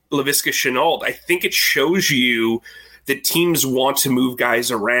Laviska Shenault, I think it shows you that teams want to move guys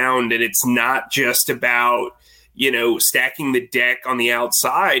around, and it's not just about stacking the deck on the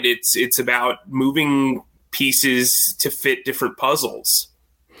outside. It's about moving pieces to fit different puzzles.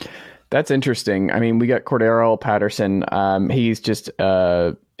 That's interesting. I mean, we got Cordarrelle Patterson. He's just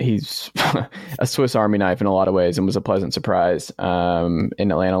he's a Swiss Army knife in a lot of ways and was a pleasant surprise in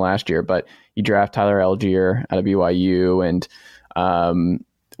Atlanta last year. But you draft Tyler Algier out of BYU, and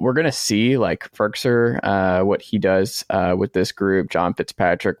we're going to see like Ferkser, what he does with this group, John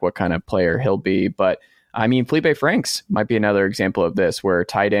Fitzpatrick, what kind of player he'll be. But I mean, Felipe Franks might be another example of this, where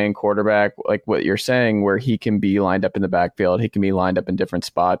tight end, quarterback, like what you're saying, where he can be lined up in the backfield. He can be lined up in different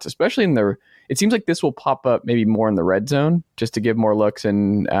spots, especially it seems like this will pop up maybe more in the red zone just to give more looks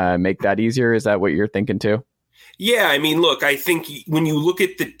and make that easier. Is that what you're thinking too? Yeah. I mean, look, I think when you look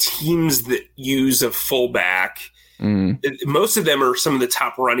at the teams that use a fullback, most of them are some of the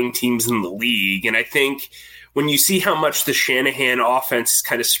top running teams in the league. And I think when you see how much the Shanahan offense is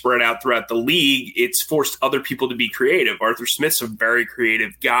kind of spread out throughout the league, it's forced other people to be creative. Arthur Smith's a very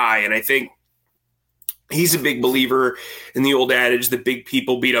creative guy, and I think he's a big believer in the old adage that big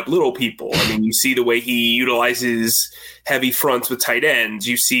people beat up little people. I mean, you see the way he utilizes heavy fronts with tight ends.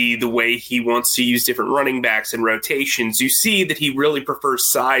 You see the way he wants to use different running backs and rotations. You see that he really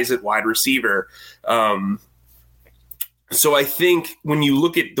prefers size at wide receiver. So I think when you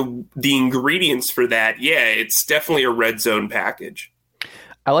look at the ingredients for that, yeah, it's definitely a red zone package.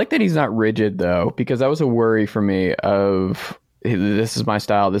 I like that he's not rigid, though, because that was a worry for me of this is my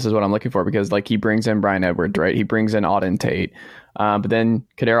style. This is what I'm looking for, because like he brings in Brian Edwards, right? He brings in Auden Tate. But then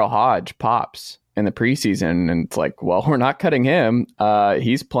Kadarius Hodge pops in the preseason, and it's like, well, we're not cutting him.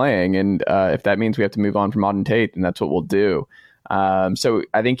 He's playing. And if that means we have to move on from Auden Tate, then that's what we'll do. So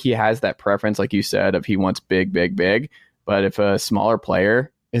I think he has that preference, like you said, of he wants big, big, big. But if a smaller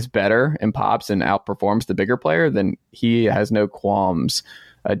player is better and pops and outperforms the bigger player, then he has no qualms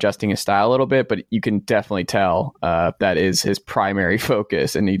adjusting his style a little bit, but you can definitely tell that is his primary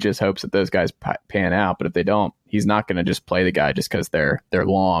focus, and he just hopes that those guys pan out. But if they don't, he's not going to just play the guy just because they're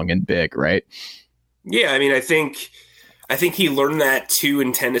long and big, right? Yeah, I mean, I think he learned that too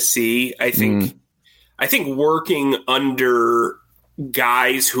in Tennessee. I think working under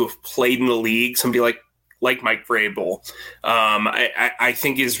guys who have played in the league, somebody like Mike Vrabel, I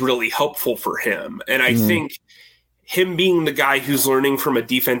think is really helpful for him. And I think him being the guy who's learning from a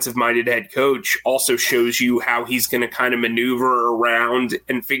defensive-minded head coach also shows you how he's going to kind of maneuver around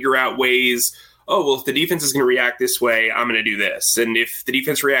and figure out ways. Oh, well, if the defense is going to react this way, I'm going to do this. And if the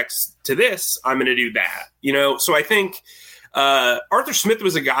defense reacts to this, I'm going to do that. So I think Arthur Smith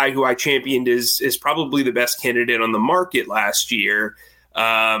was a guy who I championed as probably the best candidate on the market last year.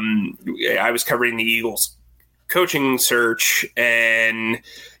 I was covering the Eagles coaching search, and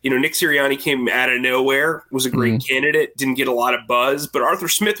Nick Sirianni came out of nowhere, was a great candidate, didn't get a lot of buzz, but Arthur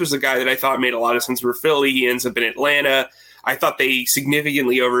Smith was a guy that I thought made a lot of sense for Philly. He ends up in Atlanta. I thought they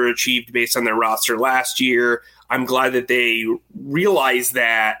significantly overachieved based on their roster last year. I'm glad that they realized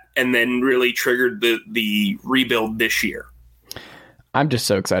that and then really triggered the rebuild this year. I'm just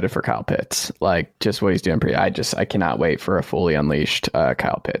so excited for Kyle Pitts, like just what he's doing. I cannot wait for a fully unleashed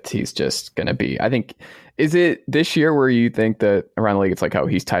Kyle Pitts. He's just going to be, I think, is it this year where you think that around the league, it's like, oh,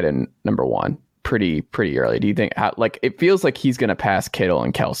 he's tight end number one pretty early. Do you think it feels like he's going to pass Kittle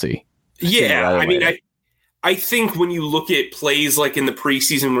and Kelsey? Yeah. I mean, I think when you look at plays like in the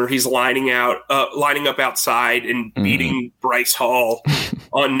preseason where he's lining up outside and beating Bryce Hall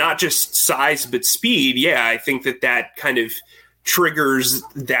on not just size, but speed. Yeah. I think that kind of triggers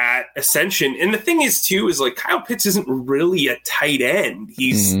that ascension. And the thing is too, is like Kyle Pitts isn't really a tight end.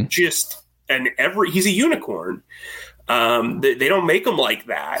 He's just he's a unicorn. They don't make him like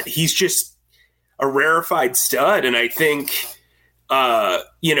that. He's just a rarefied stud. And I think,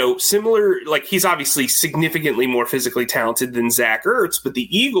 similar, like he's obviously significantly more physically talented than Zach Ertz, but the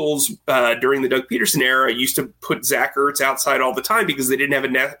Eagles during the Doug Peterson era used to put Zach Ertz outside all the time because they didn't have a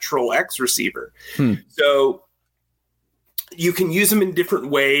natural X receiver. So you can use him in different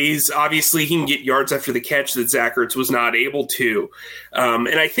ways. Obviously, he can get yards after the catch that Zach Ertz was not able to.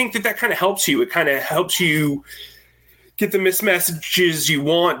 And I think that kind of helps you. It kind of helps you get the mismatches you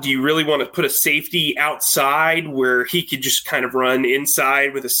want. Do you really want to put a safety outside where he could just kind of run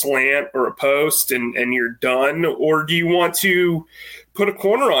inside with a slant or a post and you're done? Or do you want to put a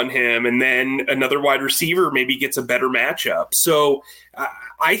corner on him and then another wide receiver maybe gets a better matchup? So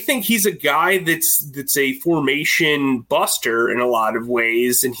I think he's a guy that's a formation buster in a lot of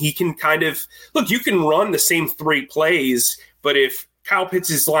ways. And he can kind of look, you can run the same three plays, but if Kyle Pitts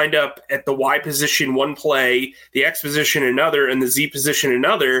is lined up at the Y position one play, the X position another, and the Z position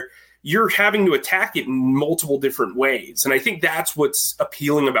another, you're having to attack it in multiple different ways. And I think that's what's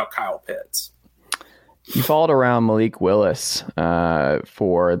appealing about Kyle Pitts. You followed around Malik Willis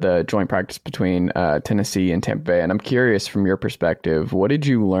for the joint practice between Tennessee and Tampa Bay. And I'm curious, from your perspective, what did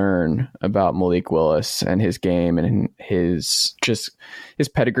you learn about Malik Willis and his game and his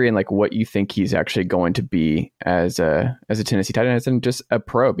pedigree, and like what you think he's actually going to be as a Tennessee tight end and just a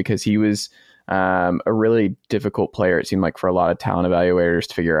pro? Because he was a really difficult player, it seemed like, for a lot of talent evaluators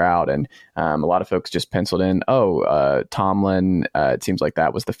to figure out. And a lot of folks just penciled in, Tomlin, it seems like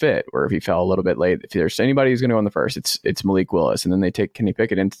that was the fit, or if he fell a little bit late, if there's anybody who's going to go in the first, it's Malik Willis. And then they take Kenny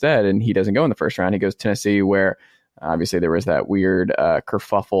Pickett instead, and he doesn't go in the first round. He goes to Tennessee, where obviously there was that weird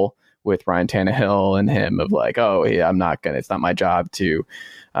kerfuffle with Ryan Tannehill and him of like, it's not my job to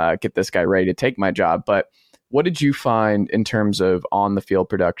get this guy ready to take my job. But what did you find in terms of on the field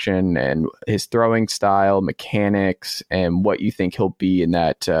production and his throwing style, mechanics, and what you think he'll be in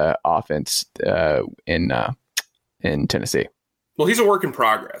that offense in Tennessee? Well, he's a work in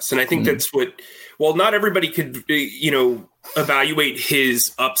progress. And I think that's while not everybody could, evaluate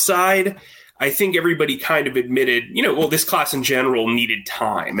his upside, I think everybody kind of admitted, this class in general needed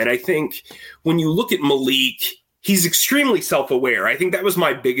time. And I think when you look at Malik, he's extremely self-aware. I think that was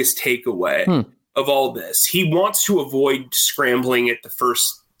my biggest takeaway of all this. He wants to avoid scrambling at the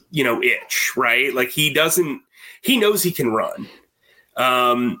first, itch, right? Like he knows he can run.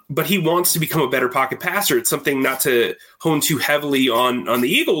 But he wants to become a better pocket passer. It's something not to hone too heavily on the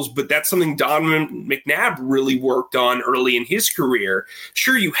Eagles, but that's something Donovan McNabb really worked on early in his career.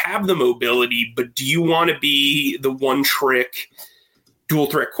 Sure, you have the mobility, but do you want to be the one-trick dual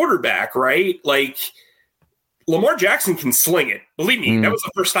threat quarterback, right? Like Lamar Jackson can sling it. Believe me, that was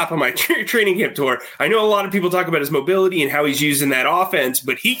the first stop on my training camp tour. I know a lot of people talk about his mobility and how he's used in that offense,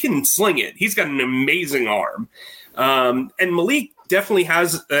 but he can sling it. He's got an amazing arm. And Malik definitely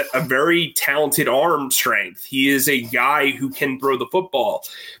has a very talented arm strength. He is a guy who can throw the football.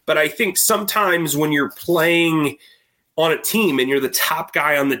 But I think sometimes when you're playing on a team and you're the top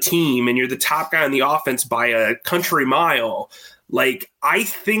guy on the team and you're the top guy on the offense by a country mile, like I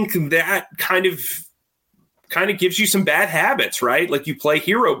think that kind of gives you some bad habits, right? Like you play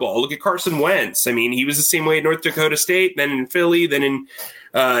hero ball. Look at Carson Wentz. I mean, he was the same way at North Dakota State, then in Philly, then in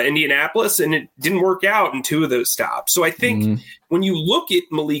Indianapolis, and it didn't work out in 2 of those stops. So I think when you look at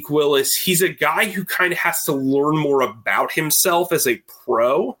Malik Willis, he's a guy who kind of has to learn more about himself as a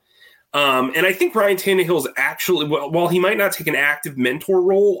pro. And I think Ryan Tannehill's actually, while he might not take an active mentor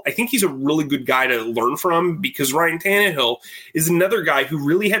role, I think he's a really good guy to learn from, because Ryan Tannehill is another guy who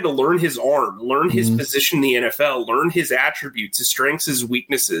really had to learn his arm, learn his position in the NFL, learn his attributes, his strengths, his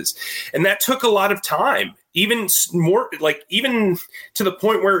weaknesses. And that took a lot of time, even to the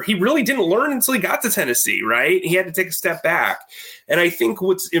point where he really didn't learn until he got to Tennessee, right? He had to take a step back. And I think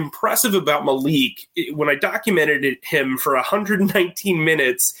what's impressive about Malik, when I documented him for 119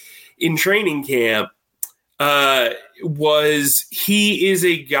 minutes in training camp, was he is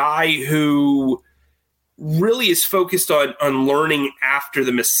a guy who really is focused on learning after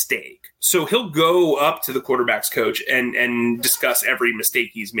the mistake. So he'll go up to the quarterback's coach and discuss every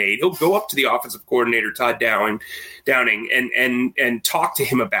mistake he's made. He'll go up to the offensive coordinator, Todd Downing, and talk to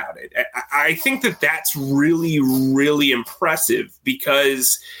him about it. I think that's really, really impressive,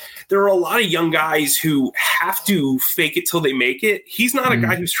 because there are a lot of young guys who have to fake it till they make it. He's not a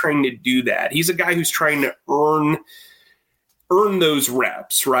guy who's trying to do that. He's a guy who's trying to earn those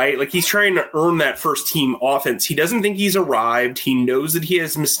reps, right? Like he's trying to earn that first team offense. He doesn't think he's arrived. He knows that he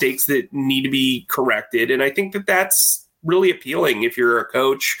has mistakes that need to be corrected. And I think that's really appealing if you're a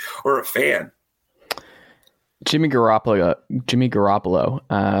coach or a fan. Jimmy Garoppolo,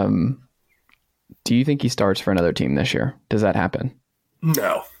 do you think he starts for another team this year? Does that happen?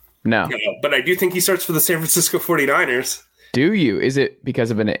 No, but I do think he starts for the San Francisco 49ers. Do you? Is it because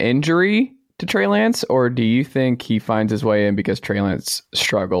of an injury to Trey Lance, or do you think he finds his way in because Trey Lance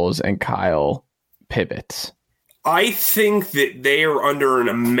struggles and Kyle pivots? I think that they are under an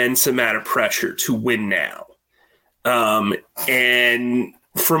immense amount of pressure to win now. And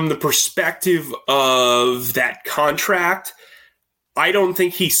from the perspective of that contract, I don't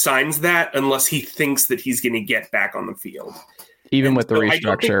think he signs that unless he thinks that he's going to get back on the field. Even with the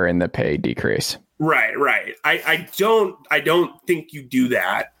restructure and the pay decrease. Right. I don't think you do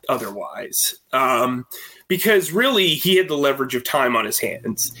that otherwise. Because really he had the leverage of time on his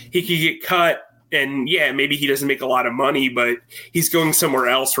hands. He could get cut, and maybe he doesn't make a lot of money, but he's going somewhere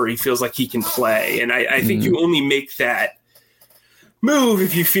else where he feels like he can play. And I think you only make that move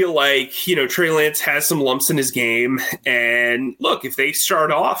if you feel like, Trey Lance has some lumps in his game. And look, if they start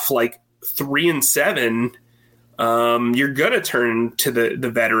off like 3-7, you're going to turn to the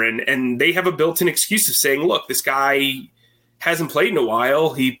veteran, and they have a built-in excuse of saying, look, this guy hasn't played in a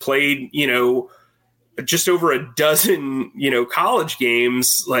while. He played, just over a dozen, college games.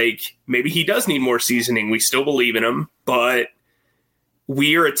 Like maybe he does need more seasoning. We still believe in him, but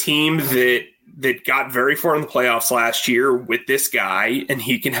we are a team that got very far in the playoffs last year with this guy, and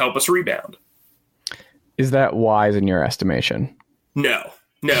he can help us rebound. Is that wise in your estimation? No,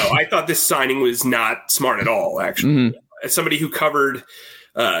 I thought this signing was not smart at all, actually. As somebody who covered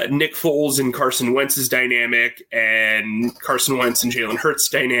Nick Foles and Carson Wentz's dynamic and Carson Wentz and Jalen Hurts'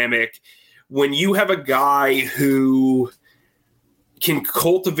 dynamic, when you have a guy who can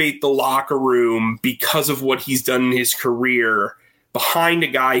cultivate the locker room because of what he's done in his career behind a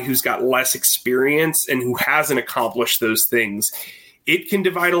guy who's got less experience and who hasn't accomplished those things, it can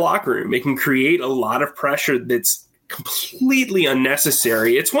divide a locker room. It can create a lot of pressure that's completely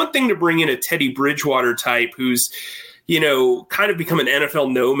unnecessary. It's one thing to bring in a Teddy Bridgewater type who's, kind of become an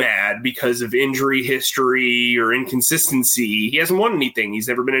NFL nomad because of injury history or inconsistency. He hasn't won anything. He's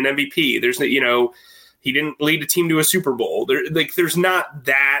never been an MVP. There's he didn't lead a team to a Super Bowl. There's not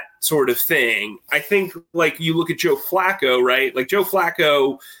that sort of thing. I think like you look at Joe Flacco, right? Like Joe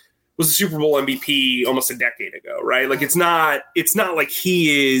Flacco was a Super Bowl MVP almost a decade ago, right? Like it's not like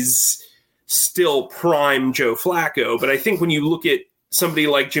he is still prime Joe Flacco. But I think when you look at somebody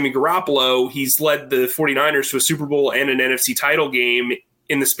like Jimmy Garoppolo, he's led the 49ers to a Super Bowl and an NFC title game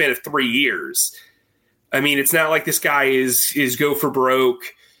in the span of 3 years. I mean, it's not like this guy is go for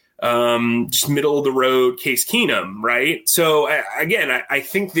broke, just middle of the road Case Keenum, right? So again, I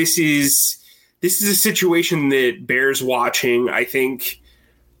think this is a situation that bears watching. I think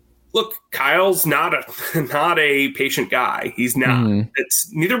look, Kyle's not a patient guy. He's not.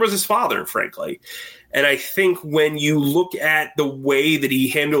 Neither was his father, frankly. And I think when you look at the way that he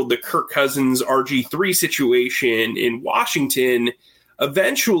handled the Kirk Cousins RG3 situation in Washington,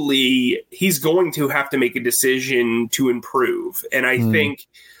 eventually he's going to have to make a decision to improve. And I think,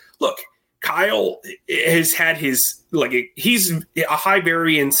 look, Kyle has had his, he's a high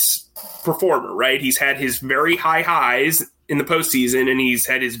variance performer, right? He's had his very high highs in the postseason, and he's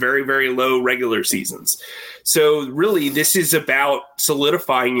had his very, very low regular seasons. So really, this is about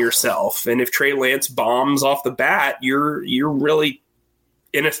solidifying yourself. And if Trey Lance bombs off the bat, you're really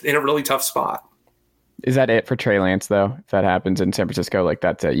in a really tough spot. Is that it for Trey Lance, though? If that happens in San Francisco,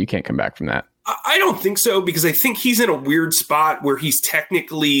 that's it. You can't come back from that. I don't think so, because I think he's in a weird spot where he's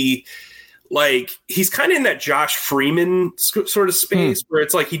technically he's kind of in that Josh Freeman sort of space where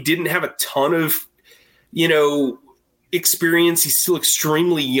it's he didn't have a ton of, experience. He's still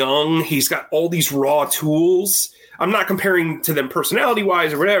extremely young. He's got all these raw tools. I'm not comparing to them personality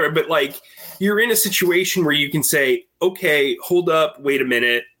wise or whatever, but you're in a situation where you can say, okay, hold up, wait a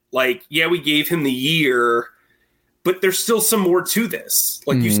minute. Yeah, we gave him the year, but there's still some more to this.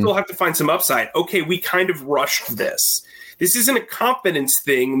 You still have to find some upside. Okay, we kind of rushed this. This isn't a confidence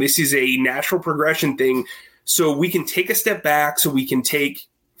thing. This is a natural progression thing. So we can take a step back so we can take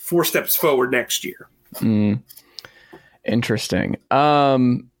 4 steps forward next year. Interesting.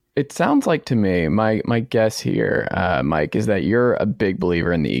 It sounds like to me, my guess here, Mike, is that you're a big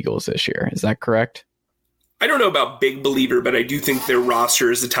believer in the Eagles this year. Is that correct? I don't know about big believer, but I do think their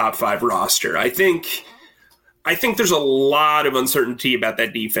roster is a top 5 roster. I think there's a lot of uncertainty about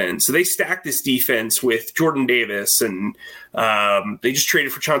that defense. So they stacked this defense with Jordan Davis, and they just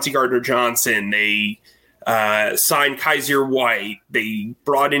traded for Chauncey Gardner-Johnson. They signed Kaiser White. They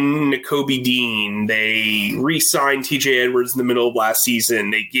brought in Nakobe Dean. They re-signed TJ Edwards in the middle of last season.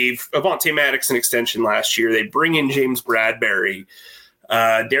 They gave Avonte Maddox an extension last year. They bring in James Bradbury.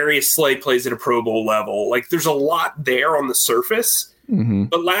 Darius Slay plays at a Pro Bowl level. There's a lot there on the surface.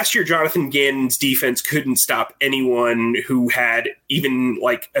 But last year, Jonathan Gannon's defense couldn't stop anyone who had even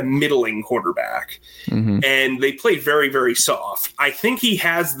a middling quarterback. And they played very, very soft. I think he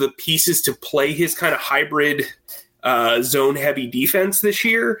has the pieces to play his kind of hybrid zone-heavy defense this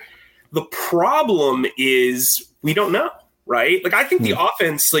year. The problem is we don't know, right? I think the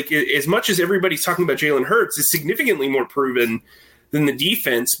offense, as much as everybody's talking about Jalen Hurts, is significantly more proven than the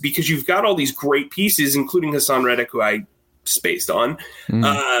defense because you've got all these great pieces, including Hassan Reddick, who I spaced on.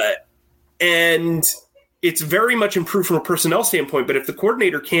 And it's very much improved from a personnel standpoint. But if the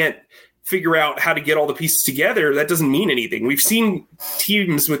coordinator can't figure out how to get all the pieces together, that doesn't mean anything. We've seen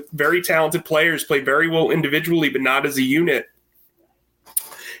teams with very talented players play very well individually, but not as a unit.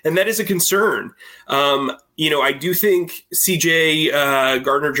 And that is a concern. I do think CJ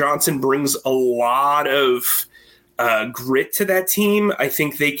Gardner-Johnson brings a lot of grit to that team. I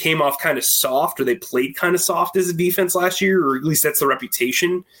think they came off kind of soft, or they played kind of soft as a defense last year, or at least that's the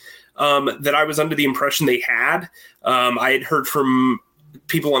reputation that I was under the impression they had. I had heard from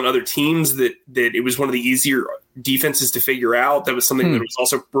people on other teams that it was one of the easier defenses to figure out. That was something that was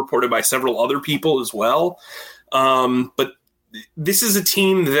also reported by several other people as well. But this is a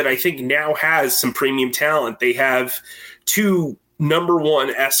team that I think now has some premium talent. They have 2 number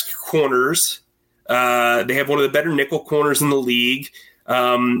 1-esque corners. They have one of the better nickel corners in the league.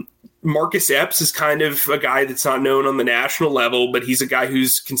 Marcus Epps is kind of a guy that's not known on the national level, but he's a guy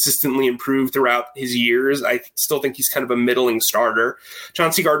who's consistently improved throughout his years. I still think he's kind of a middling starter.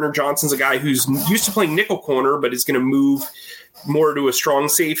 Chauncey Gardner-Johnson's a guy who's used to playing nickel corner, but is going to move more to a strong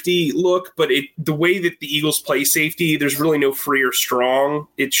safety look. But the way that the Eagles play safety, there's really no free or strong.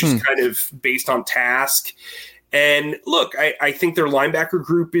 It's just kind of based on task. And look, I think their linebacker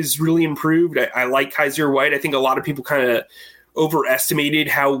group is really improved. I like Kaiser White. I think a lot of people kind of overestimated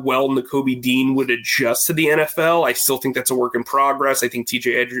how well Nakobe Dean would adjust to the NFL. I still think that's a work in progress. I think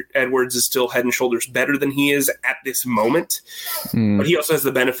TJ Edwards is still head and shoulders better than he is at this moment. But he also has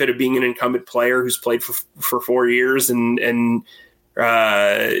the benefit of being an incumbent player who's played for 4 years and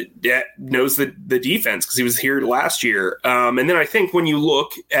knows the defense because he was here last year. And then I think when you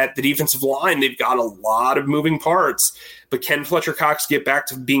look at the defensive line, they've got a lot of moving parts. But can Fletcher Cox get back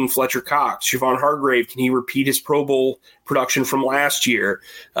to being Fletcher Cox? Javon Hargrave, can he repeat his Pro Bowl production from last year?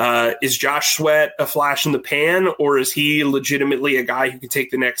 Is Josh Sweat a flash in the pan, or is he legitimately a guy who can take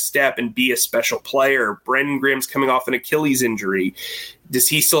the next step and be a special player? Brandon Graham's coming off an Achilles injury. Does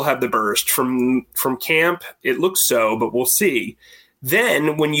he still have the burst from camp? It looks so, but we'll see.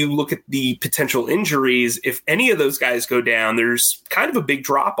 Then when you look at the potential injuries, if any of those guys go down, there's kind of a big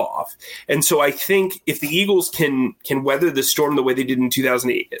drop off. And so I think if the Eagles can weather the storm the way they did in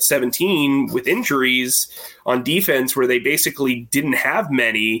 2017 with injuries on defense, where they basically didn't have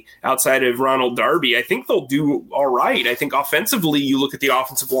many outside of Ronald Darby, I think they'll do all right. I think offensively, you look at the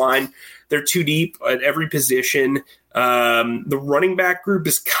offensive line, they're too deep at every position. The running back group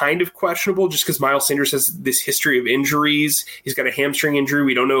is kind of questionable just because Miles Sanders has this history of injuries. He's got a hamstring injury.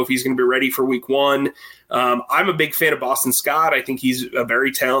 We don't know if he's going to be ready for week 1. I'm a big fan of Boston Scott. I think he's a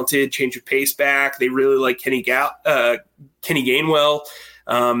very talented change of pace back. They really like Kenny Gainwell.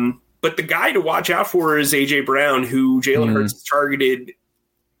 But the guy to watch out for is A.J. Brown, who Jalen Hurts has targeted.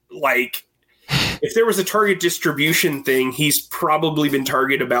 Like, if there was a target distribution thing, he's probably been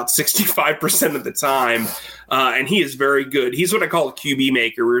targeted about 65% of the time. And he is very good. He's what I call a QB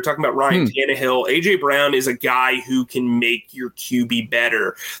maker. We were talking about Ryan Tannehill. A.J. Brown is a guy who can make your QB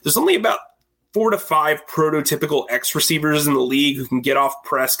better. There's only about 4 to 5 prototypical X receivers in the league who can get off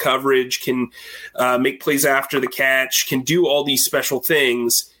press coverage, can make plays after the catch, can do all these special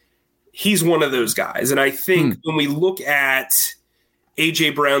things. He's one of those guys. And I think when we look at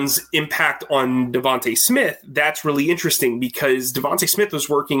A.J. Brown's impact on Devontae Smith, that's really interesting because Devontae Smith was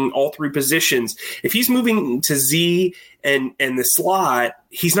working all 3 positions. If he's moving to Z and the slot,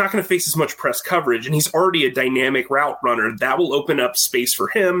 he's not going to face as much press coverage, and he's already a dynamic route runner. That will open up space for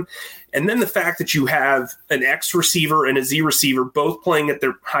him. And then the fact that you have an X receiver and a Z receiver both playing at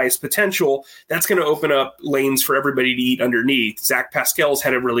their highest potential, that's going to open up lanes for everybody to eat underneath. Zach Pascal's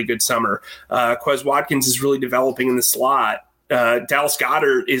had a really good summer. Quez Watkins is really developing in the slot. Dallas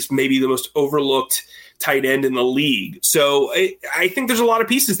Goedert is maybe the most overlooked tight end in the league. So I think there's a lot of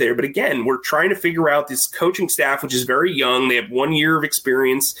pieces there. But again, we're trying to figure out this coaching staff, which is very young. They have 1 year of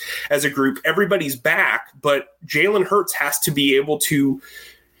experience as a group. Everybody's back, but Jalen Hurts has to be able to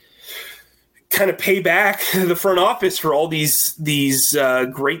kind of pay back the front office for all these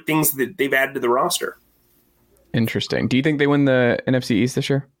great things that they've added to the roster. Interesting. Do you think they win the NFC East this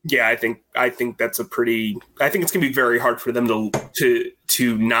year? Yeah, I think that's I think it's going to be very hard for them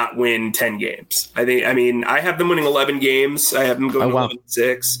to not win 10 games. I have them winning 11 games. I have them going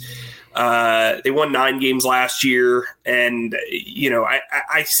 11-6. They won 9 games last year, and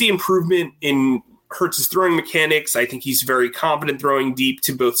I see improvement in Hurts' throwing mechanics. I think he's very confident throwing deep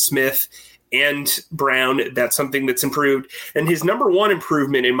to both Smith and Brown. That's something that's improved. And his number one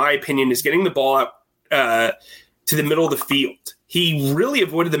improvement, in my opinion, is getting the ball out to the middle of the field. He really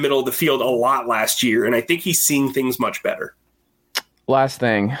avoided the middle of the field a lot last year, and I think he's seeing things much better. Last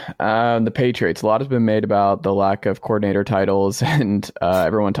thing, the Patriots. A lot has been made about the lack of coordinator titles and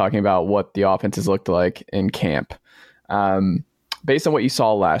everyone talking about what the offenses looked like in camp. Based on what you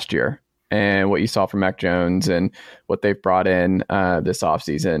saw last year and what you saw from Mac Jones and what they've brought in this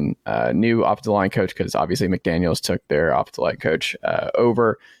offseason, new offensive line coach, because obviously McDaniels took their offensive line coach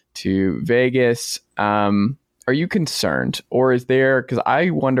over to Vegas. Are you concerned, or is there, because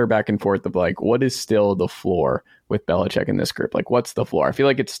I wonder back and forth of like, what is still the floor with Belichick in this group? Like, what's the floor? I feel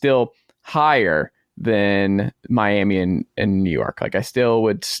like it's still higher than Miami and New York. Like, I still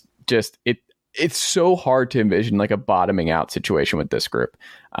would just, it's so hard to envision like a bottoming out situation with this group.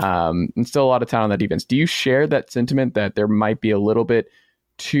 And still a lot of talent on that defense. Do you share that sentiment that there might be a little bit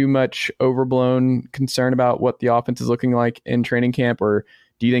too much overblown concern about what the offense is looking like in training camp, or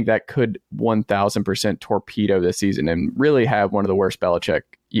do you think that could 1,000% torpedo this season and really have one of the worst Belichick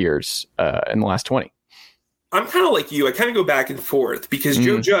years in the last 20? I'm kind of like you. I kind of go back and forth because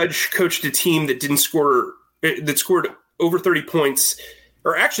Joe Judge coached a team that scored over 30 points,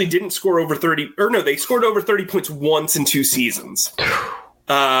 or actually didn't score over 30, or no, they scored over 30 points once in 2 seasons.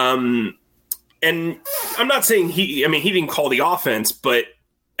 And I'm not saying he didn't call the offense, but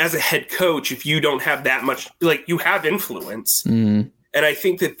as a head coach, if you don't have that much, like, you have influence. And I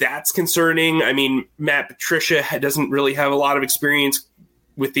think that that's concerning. I mean, Matt Patricia doesn't really have a lot of experience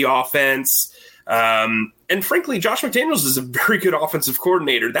with the offense. And frankly, Josh McDaniels is a very good offensive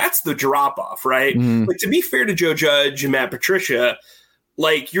coordinator. That's the drop-off, right? Like, to be fair to Joe Judge and Matt Patricia,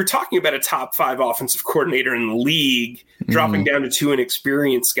 like, you're talking about a top 5 offensive coordinator in the league dropping down to 2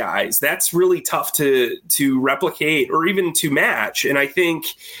 inexperienced guys. That's really tough to replicate or even to match. And I think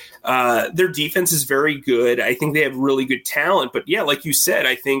their defense is very good. I think they have really good talent. But yeah, like you said,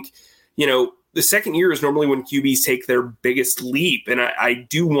 I think, the second year is normally when QBs take their biggest leap. And I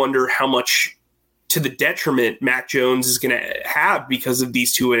do wonder how much to the detriment Mac Jones is going to have because of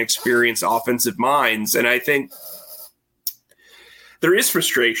these 2 inexperienced offensive minds. And I think there is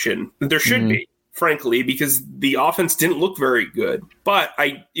frustration. There should be. frankly, because the offense didn't look very good. But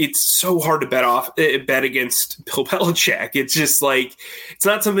it's so hard to bet against Bill Belichick. It's just like, it's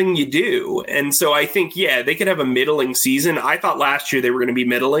not something you do. And so I think, they could have a middling season. I thought last year they were going to be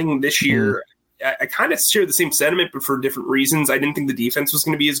middling. This year, I kind of share the same sentiment, but for different reasons. I didn't think the defense was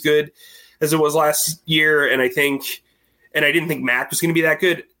going to be as good as it was last year. And I didn't think Mac was going to be that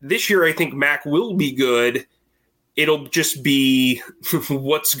good. This year, I think Mac will be good. It'll just be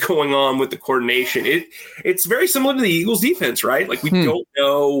what's going on with the coordination. It's very similar to the Eagles defense, right? Like, we don't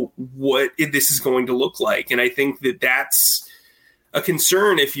know what this is going to look like. And I think that's a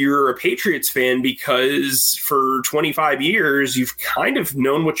concern if you're a Patriots fan, because for 25 years, you've kind of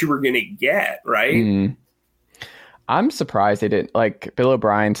known what you were going to get, right? Mm-hmm. I'm surprised they didn't, like, Bill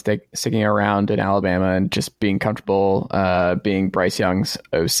O'Brien sticking around in Alabama and just being comfortable being Bryce Young's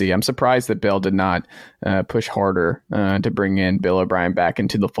OC. I'm surprised that Bill did not push harder to bring in Bill O'Brien back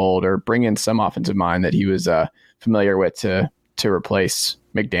into the fold, or bring in some offensive mind that he was familiar with to replace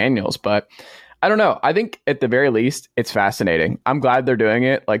McDaniels. But I don't know. I think at the very least, it's fascinating. I'm glad they're doing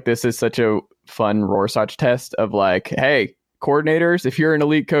it. Like, this is such a fun Rorschach test of like, hey, coordinators, if you're an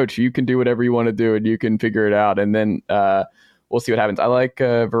elite coach, you can do whatever you want to do and you can figure it out. And then we'll see what happens. I like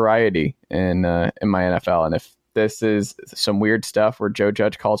variety in my NFL. And if this is some weird stuff where Joe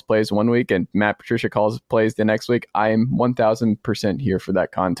Judge calls plays one week and Matt Patricia calls plays the next week, I am 1000% here for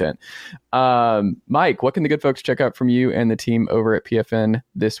that content. Mike, what can the good folks check out from you and the team over at PFN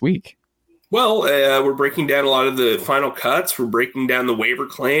this week? Well, we're breaking down a lot of the final cuts. We're breaking down the waiver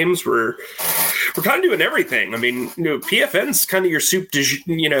claims. We're kind of doing everything. I mean, PFN's kind of your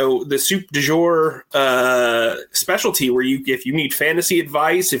the soup du jour specialty, where if you need fantasy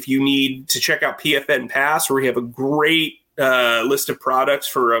advice, if you need to check out PFN Pass, where we have a great list of products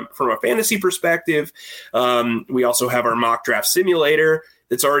from a fantasy perspective. We also have our mock draft simulator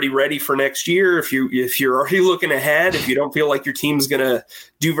that's already ready for next year. If you're already looking ahead, if you don't feel like your team's going to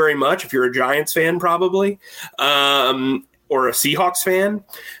do very much, if you're a Giants fan, probably, or a Seahawks fan.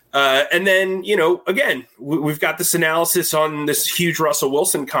 And then, again, we've got this analysis on this huge Russell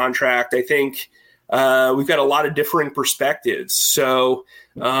Wilson contract. I think we've got a lot of differing perspectives. So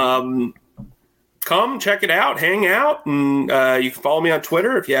come check it out, hang out, and you can follow me on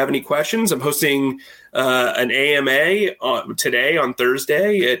Twitter if you have any questions. I'm hosting an AMA today on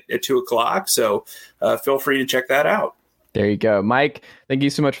Thursday at 2:00. So feel free to check that out. There you go. Mike, thank you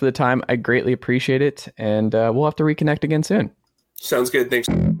so much for the time. I greatly appreciate it. And we'll have to reconnect again soon. Sounds good. Thanks.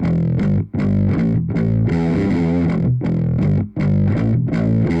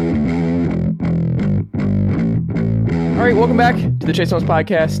 All right, welcome back to the Chase Thomas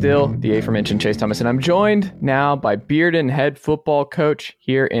Podcast. Still the aforementioned Chase Thomas, and I'm joined now by Bearden head football coach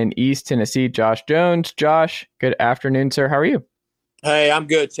here in East Tennessee, Josh Jones. Josh, good afternoon, sir. How are you? Hey, I'm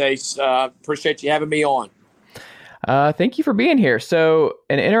good, Chase. Appreciate you having me on. Thank you for being here. So,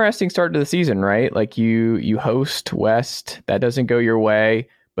 an interesting start to the season, right? Like you host West. That doesn't go your way,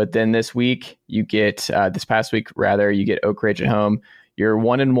 but then this past week, you get Oak Ridge at home. You're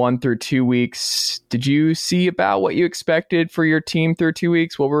 1-1 through 2 weeks. Did you see about what you expected for your team through 2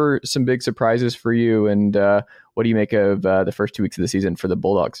 weeks? What were some big surprises for you? And what do you make of the first 2 weeks of the season for the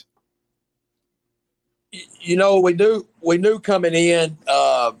Bulldogs? We knew coming in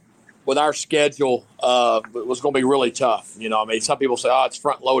with our schedule, it was going to be really tough. Some people say, "Oh, it's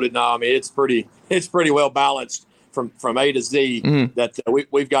front loaded." No, I mean it's pretty well balanced from A to Z. Mm-hmm. That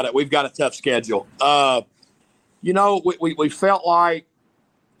we've got a tough schedule. We felt like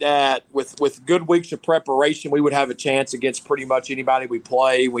that with good weeks of preparation, we would have a chance against pretty much anybody we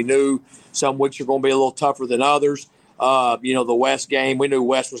play. We knew some weeks are going to be a little tougher than others. The West game, we knew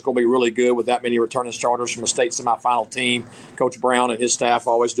West was going to be really good with that many returning starters from a state semifinal team. Coach Brown and his staff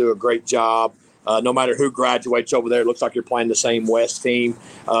always do a great job. No matter who graduates over there, it looks like you're playing the same West team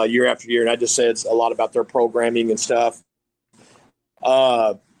year after year, and that just says a lot about their programming and stuff.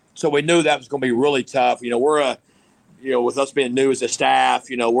 So we knew that was going to be really tough. With us being new as a staff,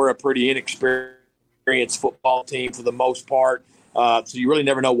 we're a pretty inexperienced football team for the most part. So you really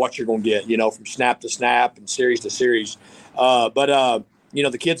never know what you're going to get, from snap to snap and series to series. But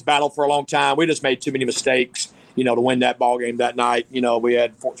the kids battled for a long time. We just made too many mistakes, to win that ball game that night. We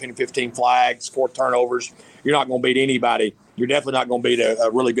had 14, 15 flags, 4 turnovers. You're not going to beat anybody. You're definitely not going to beat a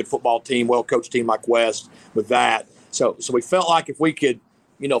really good football team, well-coached team like West with that. So we felt like if we could,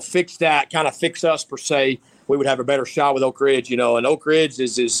 fix that, kind of fix us per se, we would have a better shot with Oak Ridge, and Oak Ridge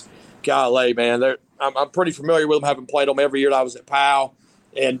is golly, man. I'm pretty familiar with them, having played them every year that I was at Powell.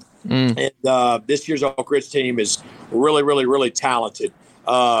 And this year's Oak Ridge team is really, really, really talented.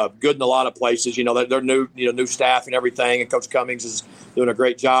 good in a lot of places. They're new staff and everything, and Coach Cummings is doing a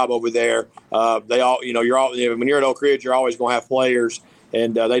great job over there. They all, when you're at Oak Ridge, you're always going to have players,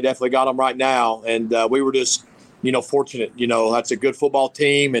 and they definitely got them right now. And we were just, fortunate. That's a good football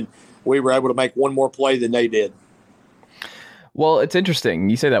team, and we were able to make one more play than they did. Well, it's interesting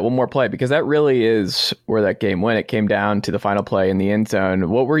you say that, one more play, because that really is where that game went. It came down to the final play in the end zone.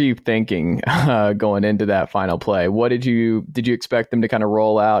 What were you thinking going into that final play? What did you expect them to kind of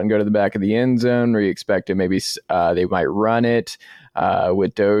roll out and go to the back of the end zone? Or you expected maybe they might run it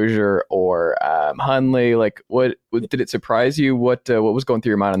with Dozier or Hundley? Like, what did it surprise you? What was going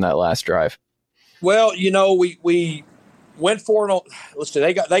through your mind on that last drive? Well, we went for it. Listen,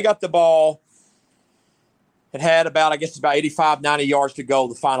 they got the ball. It had about 85, 90 yards to go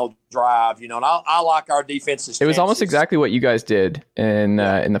the final drive, and I like our defense's. It was almost exactly what you guys did in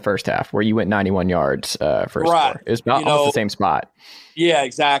the first half, where you went 91 yards first. Right. It was about almost the same spot. Yeah,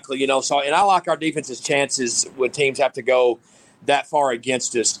 exactly. And I like our defense's chances when teams have to go that far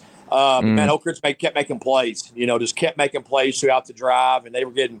against us. Man, Oak Ridge kept making plays, just kept making plays throughout the drive, and they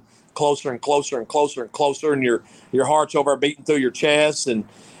were getting closer and closer and closer and closer, and your heart's over beating through your chest and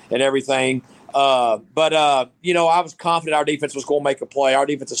everything. But I was confident our defense was going to make a play. Our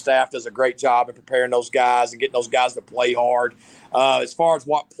defensive staff does a great job in preparing those guys and getting those guys to play hard. As far as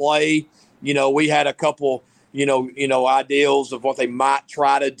what play, we had a couple, ideals of what they might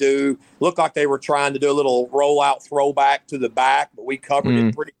try to do. Looked like they were trying to do a little rollout throwback to the back, but we covered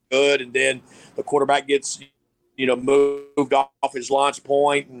it pretty good. And then the quarterback gets, moved off his launch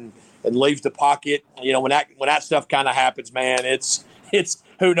point and leaves the pocket. When that stuff kind of happens, man, it's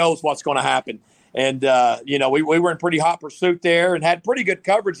who knows what's going to happen. And, we were in pretty hot pursuit there and had pretty good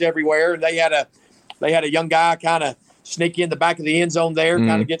coverage everywhere. And they had a young guy kind of sneak in the back of the end zone there,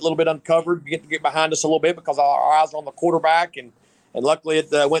 kind of get a little bit uncovered, get behind us a little bit because our eyes were on the quarterback. And luckily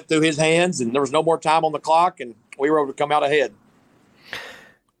it went through his hands and there was no more time on the clock and we were able to come out ahead.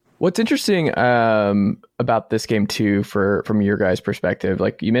 What's interesting about this game too, from your guys' perspective,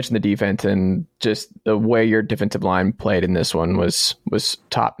 like you mentioned the defense and just the way your defensive line played in this one was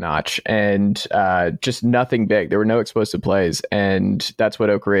top notch and just nothing big. There were no explosive plays, and that's what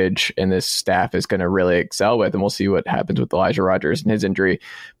Oak Ridge and this staff is going to really excel with. And we'll see what happens with Elijah Rogers and his injury,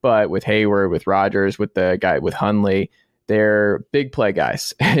 but with Hayward, with Rogers, with the guy with Hundley. They're big play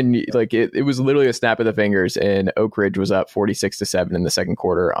guys. And like it was literally a snap of the fingers, and Oak Ridge was up 46-7 in the second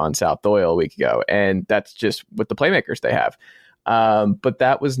quarter on South Doyle a week ago. And that's just with the playmakers they have. But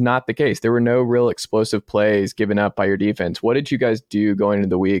that was not the case. There were no real explosive plays given up by your defense. What did you guys do going into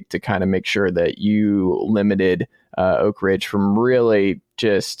the week to kind of make sure that you limited Oak Ridge from really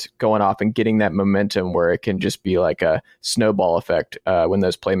just going off and getting that momentum where it can just be like a snowball effect when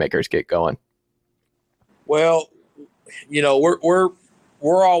those playmakers get going? Well, we're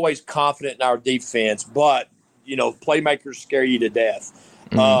always confident in our defense, but playmakers scare you to death,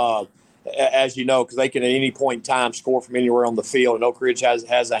 as you know, because they can at any point in time score from anywhere on the field. And Oak Ridge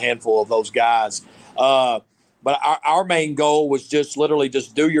has a handful of those guys. But our main goal was just literally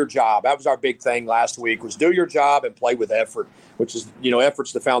just do your job. That was our big thing last week, was do your job and play with effort, which is,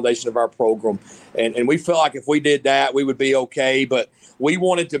 effort's the foundation of our program. And we felt like if we did that, we would be okay. But we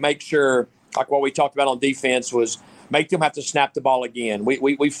wanted to make sure, like what we talked about on defense, was make them have to snap the ball again.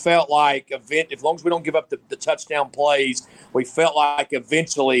 We felt like as long as we don't give up the touchdown plays, we felt like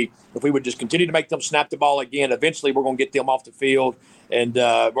eventually if we would just continue to make them snap the ball again, eventually we're going to get them off the field, and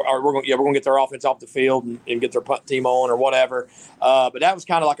we're going to get their offense off the field and get their punt team on or whatever. But that was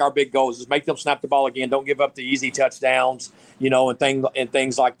kind of like our big goal, is just make them snap the ball again. Don't give up the easy touchdowns, and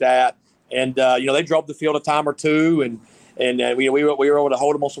things like that. And they drove the field a time or two, and we were able to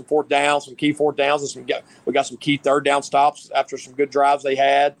hold them on some fourth downs, some key fourth downs, and we got some key third down stops after some good drives they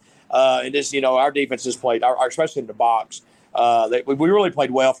had. And just, our defense just played, especially in the box. We really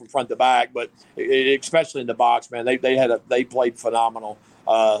played well from front to back, but especially in the box, man, they played phenomenal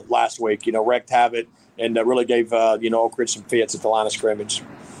last week. Wrecked havoc and really gave Oak Ridge some fits at the line of scrimmage.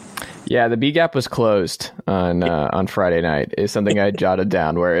 Yeah, the B gap was closed on Friday night is something I jotted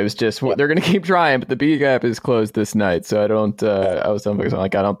down, where it was just they're going to keep trying, but the B gap is closed this night. So I was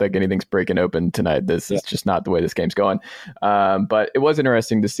like, I don't think anything's breaking open tonight. This is just not the way this game's going. But it was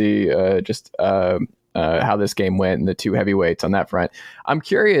interesting to see how this game went and the two heavyweights on that front. I'm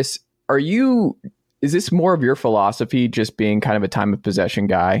curious, are you is this more of your philosophy, just being kind of a time of possession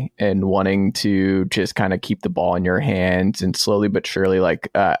guy and wanting to just kind of keep the ball in your hands and slowly but surely, like,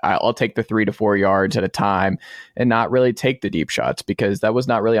 I'll take the 3 to 4 yards at a time and not really take the deep shots, because that was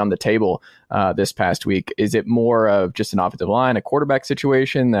not really on the table this past week? Is it more of just an offensive line, a quarterback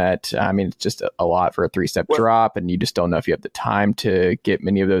situation that, I mean, it's just a lot for a 3-step drop and you just don't know if you have the time to get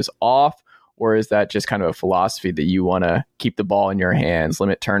many of those off? Or is that just kind of a philosophy that you want to keep the ball in your hands,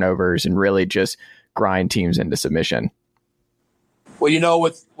 limit turnovers, and really just grind teams into submission? Well,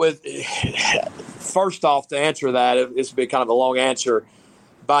 with first off, to answer that, this would be kind of a long answer.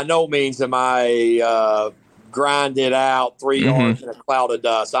 By no means am I grind it out 3 yards in a cloud of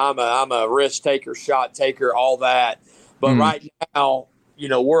dust. I'm a risk taker, shot taker, all that. But right now,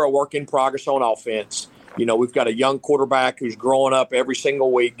 we're a work in progress on offense. We've got a young quarterback who's growing up every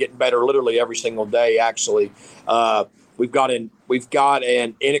single week, getting better literally every single day, actually. We've got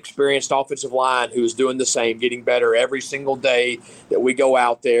an inexperienced offensive line who's doing the same, getting better every single day that we go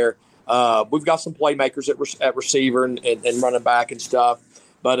out there. We've got some playmakers at receiver and running back and stuff.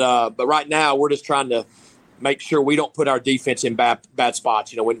 But right now we're just trying to make sure we don't put our defense in bad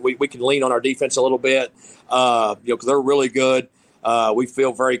spots. We can lean on our defense a little bit, because they're really good. We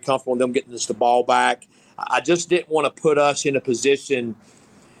feel very comfortable in them getting us the ball back. I just didn't want to put us in a position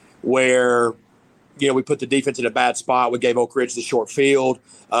where we put the defense in a bad spot. We gave Oak Ridge the short field.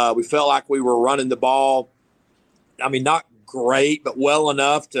 We felt like we were running the ball, I mean, not great, but well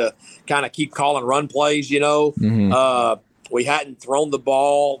enough to kind of keep calling run plays, We hadn't thrown the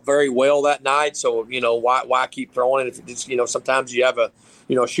ball very well that night, so, why keep throwing it? If it's, sometimes you have a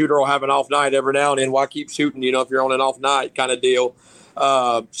shooter will have an off night every now and then. Why keep shooting, if you're on an off night kind of deal?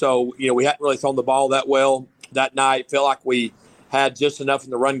 So, we hadn't really thrown the ball that well that night. Felt like we had just enough in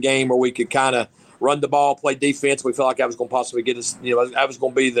the run game where we could kind of run the ball, play defense. We felt like that was going to possibly get us, that was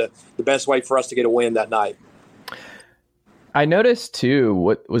going to be the best way for us to get a win that night. I noticed too,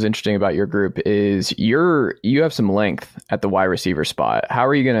 what was interesting about your group is you have some length at the wide receiver spot. How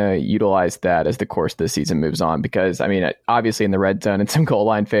are you going to utilize that as the course of the season moves on? Because, I mean, obviously in the red zone and some goal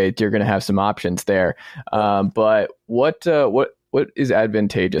line fades, you're going to have some options there. But what is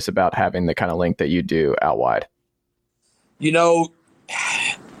advantageous about having the kind of length that you do out wide? A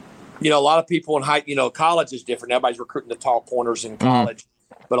lot of people in college is different. Everybody's recruiting the tall corners in college.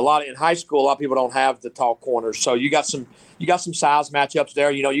 But in high school, a lot of people don't have the tall corners. So you got some size matchups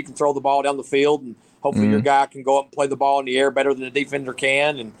there. You can throw the ball down the field, and hopefully your guy can go up and play the ball in the air better than the defender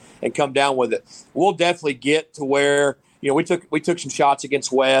can, and come down with it. We'll definitely get to where we took some shots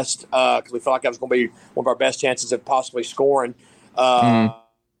against West because we felt like that was going to be one of our best chances of possibly scoring. I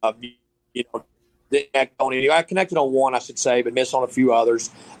connected on one, I should say, but missed on a few others.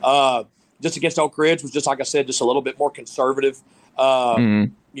 Just against Oak Ridge was just, like I said, just a little bit more conservative.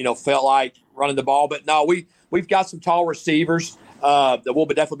 Felt like running the ball. But no, we've got some tall receivers that we'll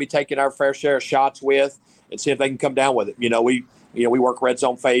definitely be taking our fair share of shots with and see if they can come down with it. We work red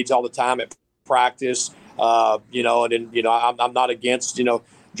zone fades all the time at practice. And then I'm not against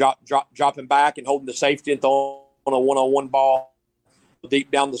dropping back and holding the safety and throwing a one-on-one ball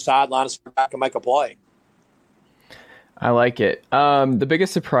deep down the sideline so back and make a play. I like it. The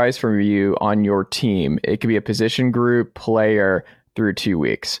biggest surprise for you on your team, it could be a position group, player through 2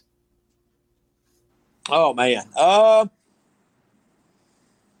 weeks. Oh, man.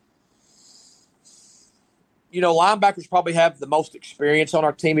 Linebackers probably have the most experience on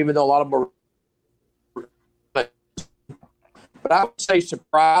our team, even though a lot of them are. But I would say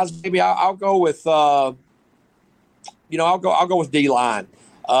surprise. Maybe I'll go with, I'll go with D-line.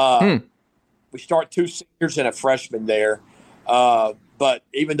 We start 2 seniors and a freshman there. But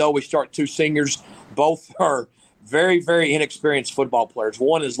even though we start 2 seniors, both are very, very inexperienced football players.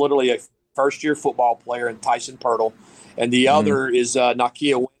 One is literally a first-year football player in Tyson Pirtle, and the other is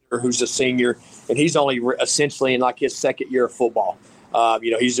Nakia Winter, who's a senior, and he's only essentially in like his second year of football.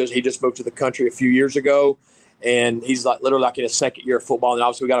 He just moved to the country a few years ago, and he's literally in his second year of football, and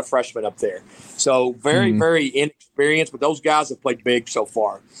obviously we got a freshman up there. So very, very inexperienced, but those guys have played big so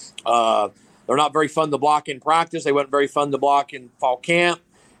far. They're not very fun to block in practice. They weren't very fun to block in fall camp.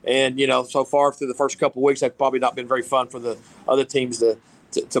 And, so far through the first couple of weeks, they've probably not been very fun for the other teams to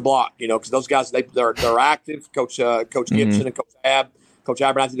block, because those guys, they're active. Coach Gibson and Coach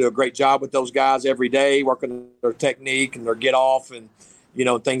Abernathy do a great job with those guys every day, working their technique and their get off and,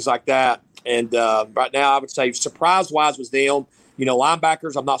 things like that. And right now I would say surprise-wise was them.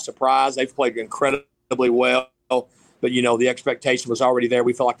 Linebackers, I'm not surprised. They've played incredibly well. But, the expectation was already there.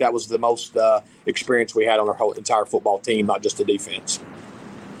 We felt like that was the most experience we had on our whole entire football team, not just the defense.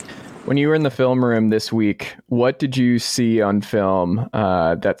 When you were in the film room this week, what did you see on film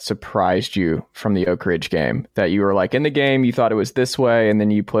that surprised you from the Oak Ridge game? That you were like in the game, you thought it was this way, and then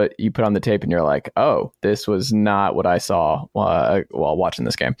you put on the tape, and you're like, "Oh, this was not what I saw while watching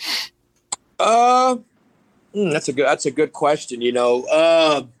this game." That's a good question.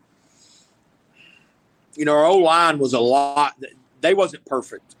 Our O-line was a lot. They wasn't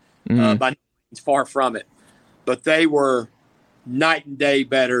perfect by no means, far from it, but they were night and day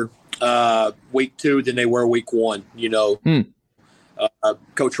better week 2 than they were week 1.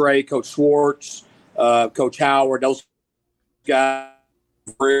 Coach Ray, Coach Swartz, Coach Howard, those guys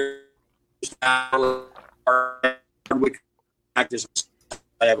hard week practice.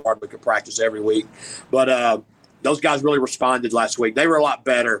 They have hard week of practice every week, but those guys really responded last week. They were a lot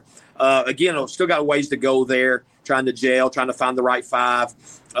better. Again, still got a ways to go there, trying to gel, trying to find the right 5,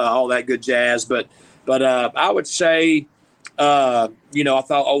 all that good jazz. But I would say, I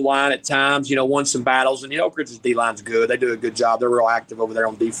thought O-line at times, won some battles. And, Oak Ridge's D-line's good. They do a good job. They're real active over there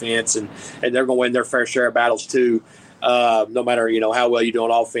on defense, and they're going to win their fair share of battles too. No matter, how well you do on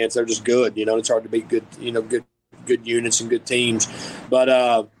offense, they're just good. It's hard to beat good units and good teams.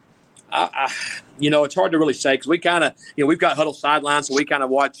 But it's hard to really say because we kind of, we've got huddle sidelines, so we kind of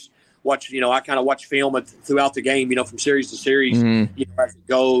watch. I kind of watch film throughout the game, from series to series, as it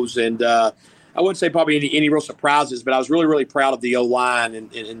goes. And I wouldn't say probably any real surprises, but I was really, really proud of the O-line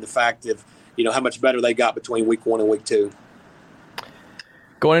and the fact of, how much better they got between week 1 and week 2.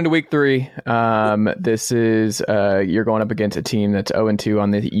 Going into week 3, this is you're going up against a team that's 0-2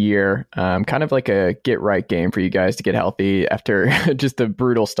 on the year. Kind of like a get-right game for you guys to get healthy after just a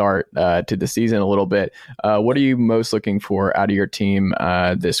brutal start to the season a little bit. What are you most looking for out of your team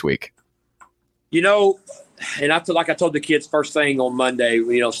this week? And I told the kids first thing on Monday,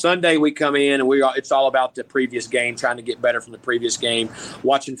 Sunday we come in and it's all about the previous game, trying to get better from the previous game,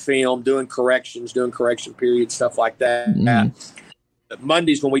 watching film, doing correction periods, stuff like that. Mm-hmm.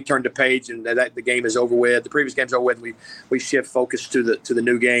 Monday's when we turn the page and the game is over with. The previous game's over with. We shift focus to the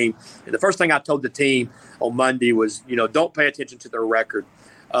new game. And the first thing I told the team on Monday was, don't pay attention to their record.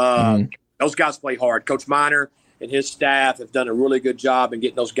 Those guys play hard. Coach Miner and his staff have done a really good job in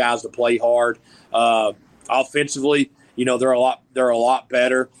getting those guys to play hard. Offensively, they're a lot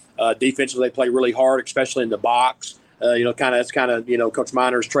better. Defensively, they play really hard, especially in the box. That's kind of Coach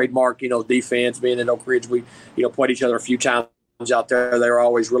Miner's trademark. Defense. Being in Oak Ridge, we played each other a few times out there. They were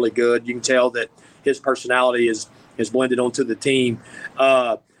always really good. You can tell that his personality is blended onto the team.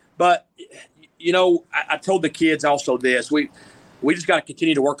 But I told the kids also this: we just got to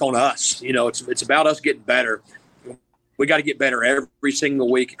continue to work on us. It's about us getting better. We got to get better every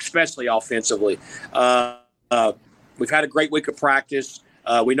single week, especially offensively. We've had a great week of practice.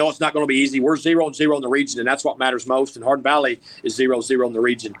 We know it's not going to be easy. We're 0-0 in the region, and that's what matters most. And Hardin Valley is 0-0 in the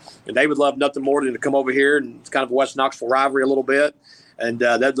region. And they would love nothing more than to come over here, and it's kind of a West Knoxville rivalry a little bit. And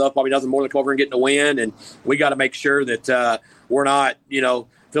they'd love probably nothing more than to come over and getting a win. And we got to make sure that we're not,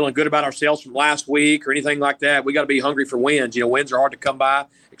 feeling good about ourselves from last week or anything like that. We got to be hungry for wins. Wins are hard to come by,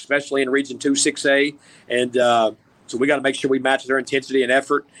 especially in Region 2 6A. And so we got to make sure we match their intensity and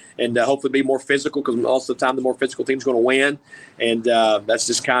effort and hopefully be more physical, because most of the time the more physical team's going to win. And that's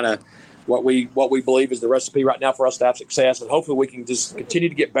just kind of what we believe is the recipe right now for us to have success. And hopefully we can just continue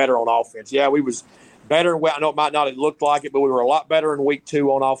to get better on offense. Yeah, we was better. I know it might not have looked like it, but we were a lot better in week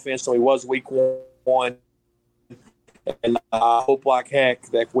 2 on offense than we was week 1. And I hope like heck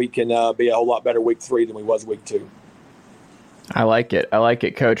that we can be a whole lot better week 3 than we was week 2. I like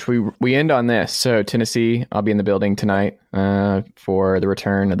it, Coach. We end on this. So Tennessee, I'll be in the building tonight for the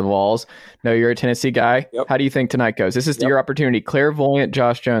return of the Vols. No, you're a Tennessee guy. Yep. How do you think tonight goes? This is your opportunity. Clairvoyant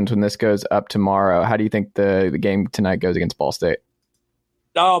Josh Jones, when this goes up tomorrow, how do you think the game tonight goes against Ball State?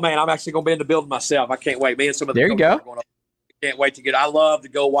 Oh, man, I'm actually going to be in the building myself. I can't wait. Me and some of the there you go. Can't wait to get. I love to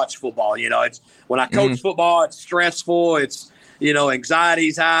go watch football. It's when I coach football, it's stressful. It's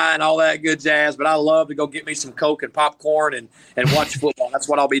anxiety's high and all that good jazz. But I love to go get me some Coke and popcorn and watch football. That's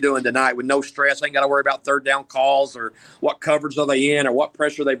what I'll be doing tonight with no stress. I ain't got to worry about third down calls or what coverage are they in or what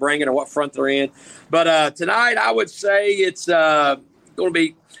pressure they bring in or what front they're in. But tonight, I would say it's going to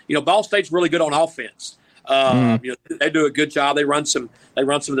be. Ball State's really good on offense. They do a good job. They run some of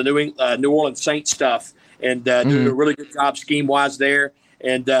the New Orleans Saints stuff. And do a really good job scheme-wise there.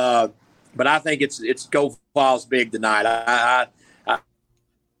 And but I think it's Go Vols big tonight.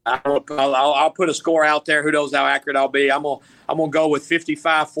 I'll put a score out there. Who knows how accurate I'll be? I'm gonna go with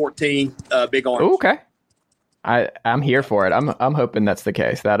 55-14 Big Orange. Okay. I'm here for it. I'm hoping that's the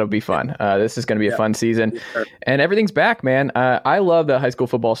case. That'll be fun. This is going to be a fun season, and everything's back, man. I love that high school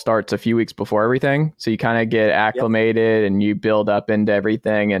football starts a few weeks before everything, so you kind of get acclimated and you build up into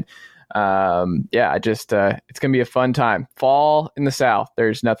everything. And it's going to be a fun time. Fall in the South,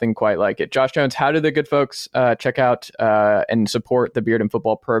 there's nothing quite like it. Josh Jones, how do the good folks check out and support the Bearden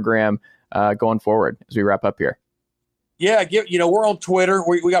football program going forward as we wrap up here? Yeah, we're on Twitter.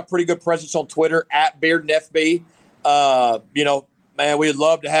 We got pretty good presence on Twitter at BeardenFB. Man, we'd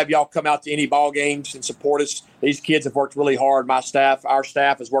love to have y'all come out to any ball games and support us. These kids have worked really hard. Our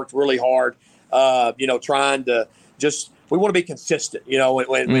staff has worked really hard. Trying to we want to be consistent.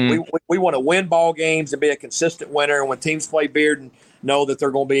 When we want to win ball games and be a consistent winner. And when teams play Bearden, know that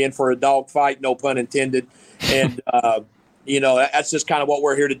they're going to be in for a dogfight, no pun intended. And that's just kind of what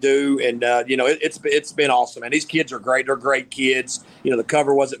we're here to do. And, it's been awesome. And these kids are great. They're great kids. The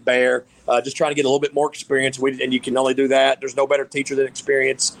cover wasn't bare. Just trying to get a little bit more experience. And you can only do that. There's no better teacher than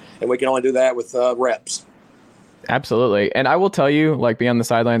experience. And we can only do that with reps. Absolutely. And I will tell you, like being on the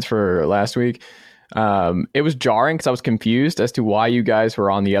sidelines for last week, it was jarring because I was confused as to why you guys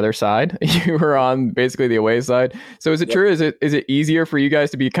were on the other side. You were on basically the away side. So is it true? Is it easier for you guys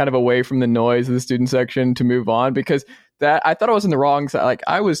to be kind of away from the noise of the student section to move on? Because that I thought I was in the wrong side. Like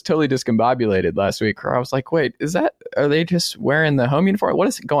I was totally discombobulated last week, or I was like, wait, are they just wearing the home uniform? What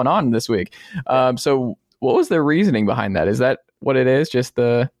is going on this week? So what was the reasoning behind that? Is that what it is? Just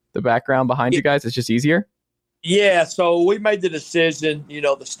the background behind you guys? It's just easier? Yeah, so we made the decision.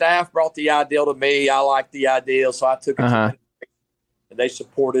 The staff brought the ideal to me. I liked the ideal, so I took it to them, and they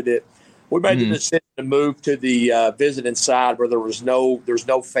supported it. We made the decision to move to the visiting side where there's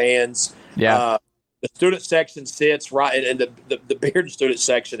no fans. Yeah. The student section sits right, and the Bearden student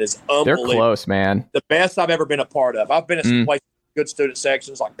section is unbelievable. They're close, man. The best I've ever been a part of. I've been at some places, good student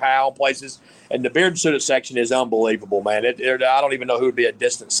sections like Powell places, and the Bearden student section is unbelievable, man. I don't even know who would be a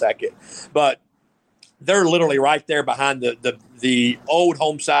distant second, but they're literally right there behind the old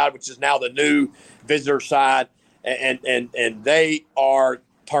home side, which is now the new visitor side, and they are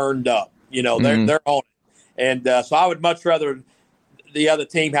turned up. They're on it, and so I would much rather the other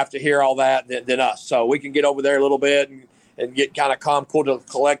team have to hear all that than us. So we can get over there a little bit and get kind of calm, cool, to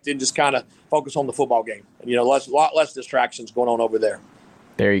collect, and just kind of focus on the football game. And, a lot less distractions going on over there.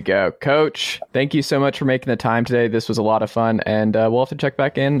 There you go. Coach, thank you so much for making the time today. This was a lot of fun, and we'll have to check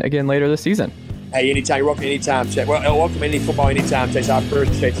back in again later this season. Hey, anytime. You're welcome anytime, Chase. Well, welcome any football anytime, Chase. I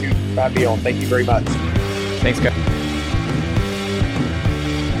appreciate you having me on. Thank you very much. Thanks, Coach.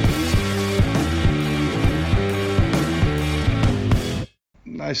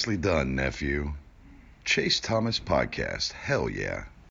 Nicely done, nephew. Chase Thomas Podcast. Hell yeah.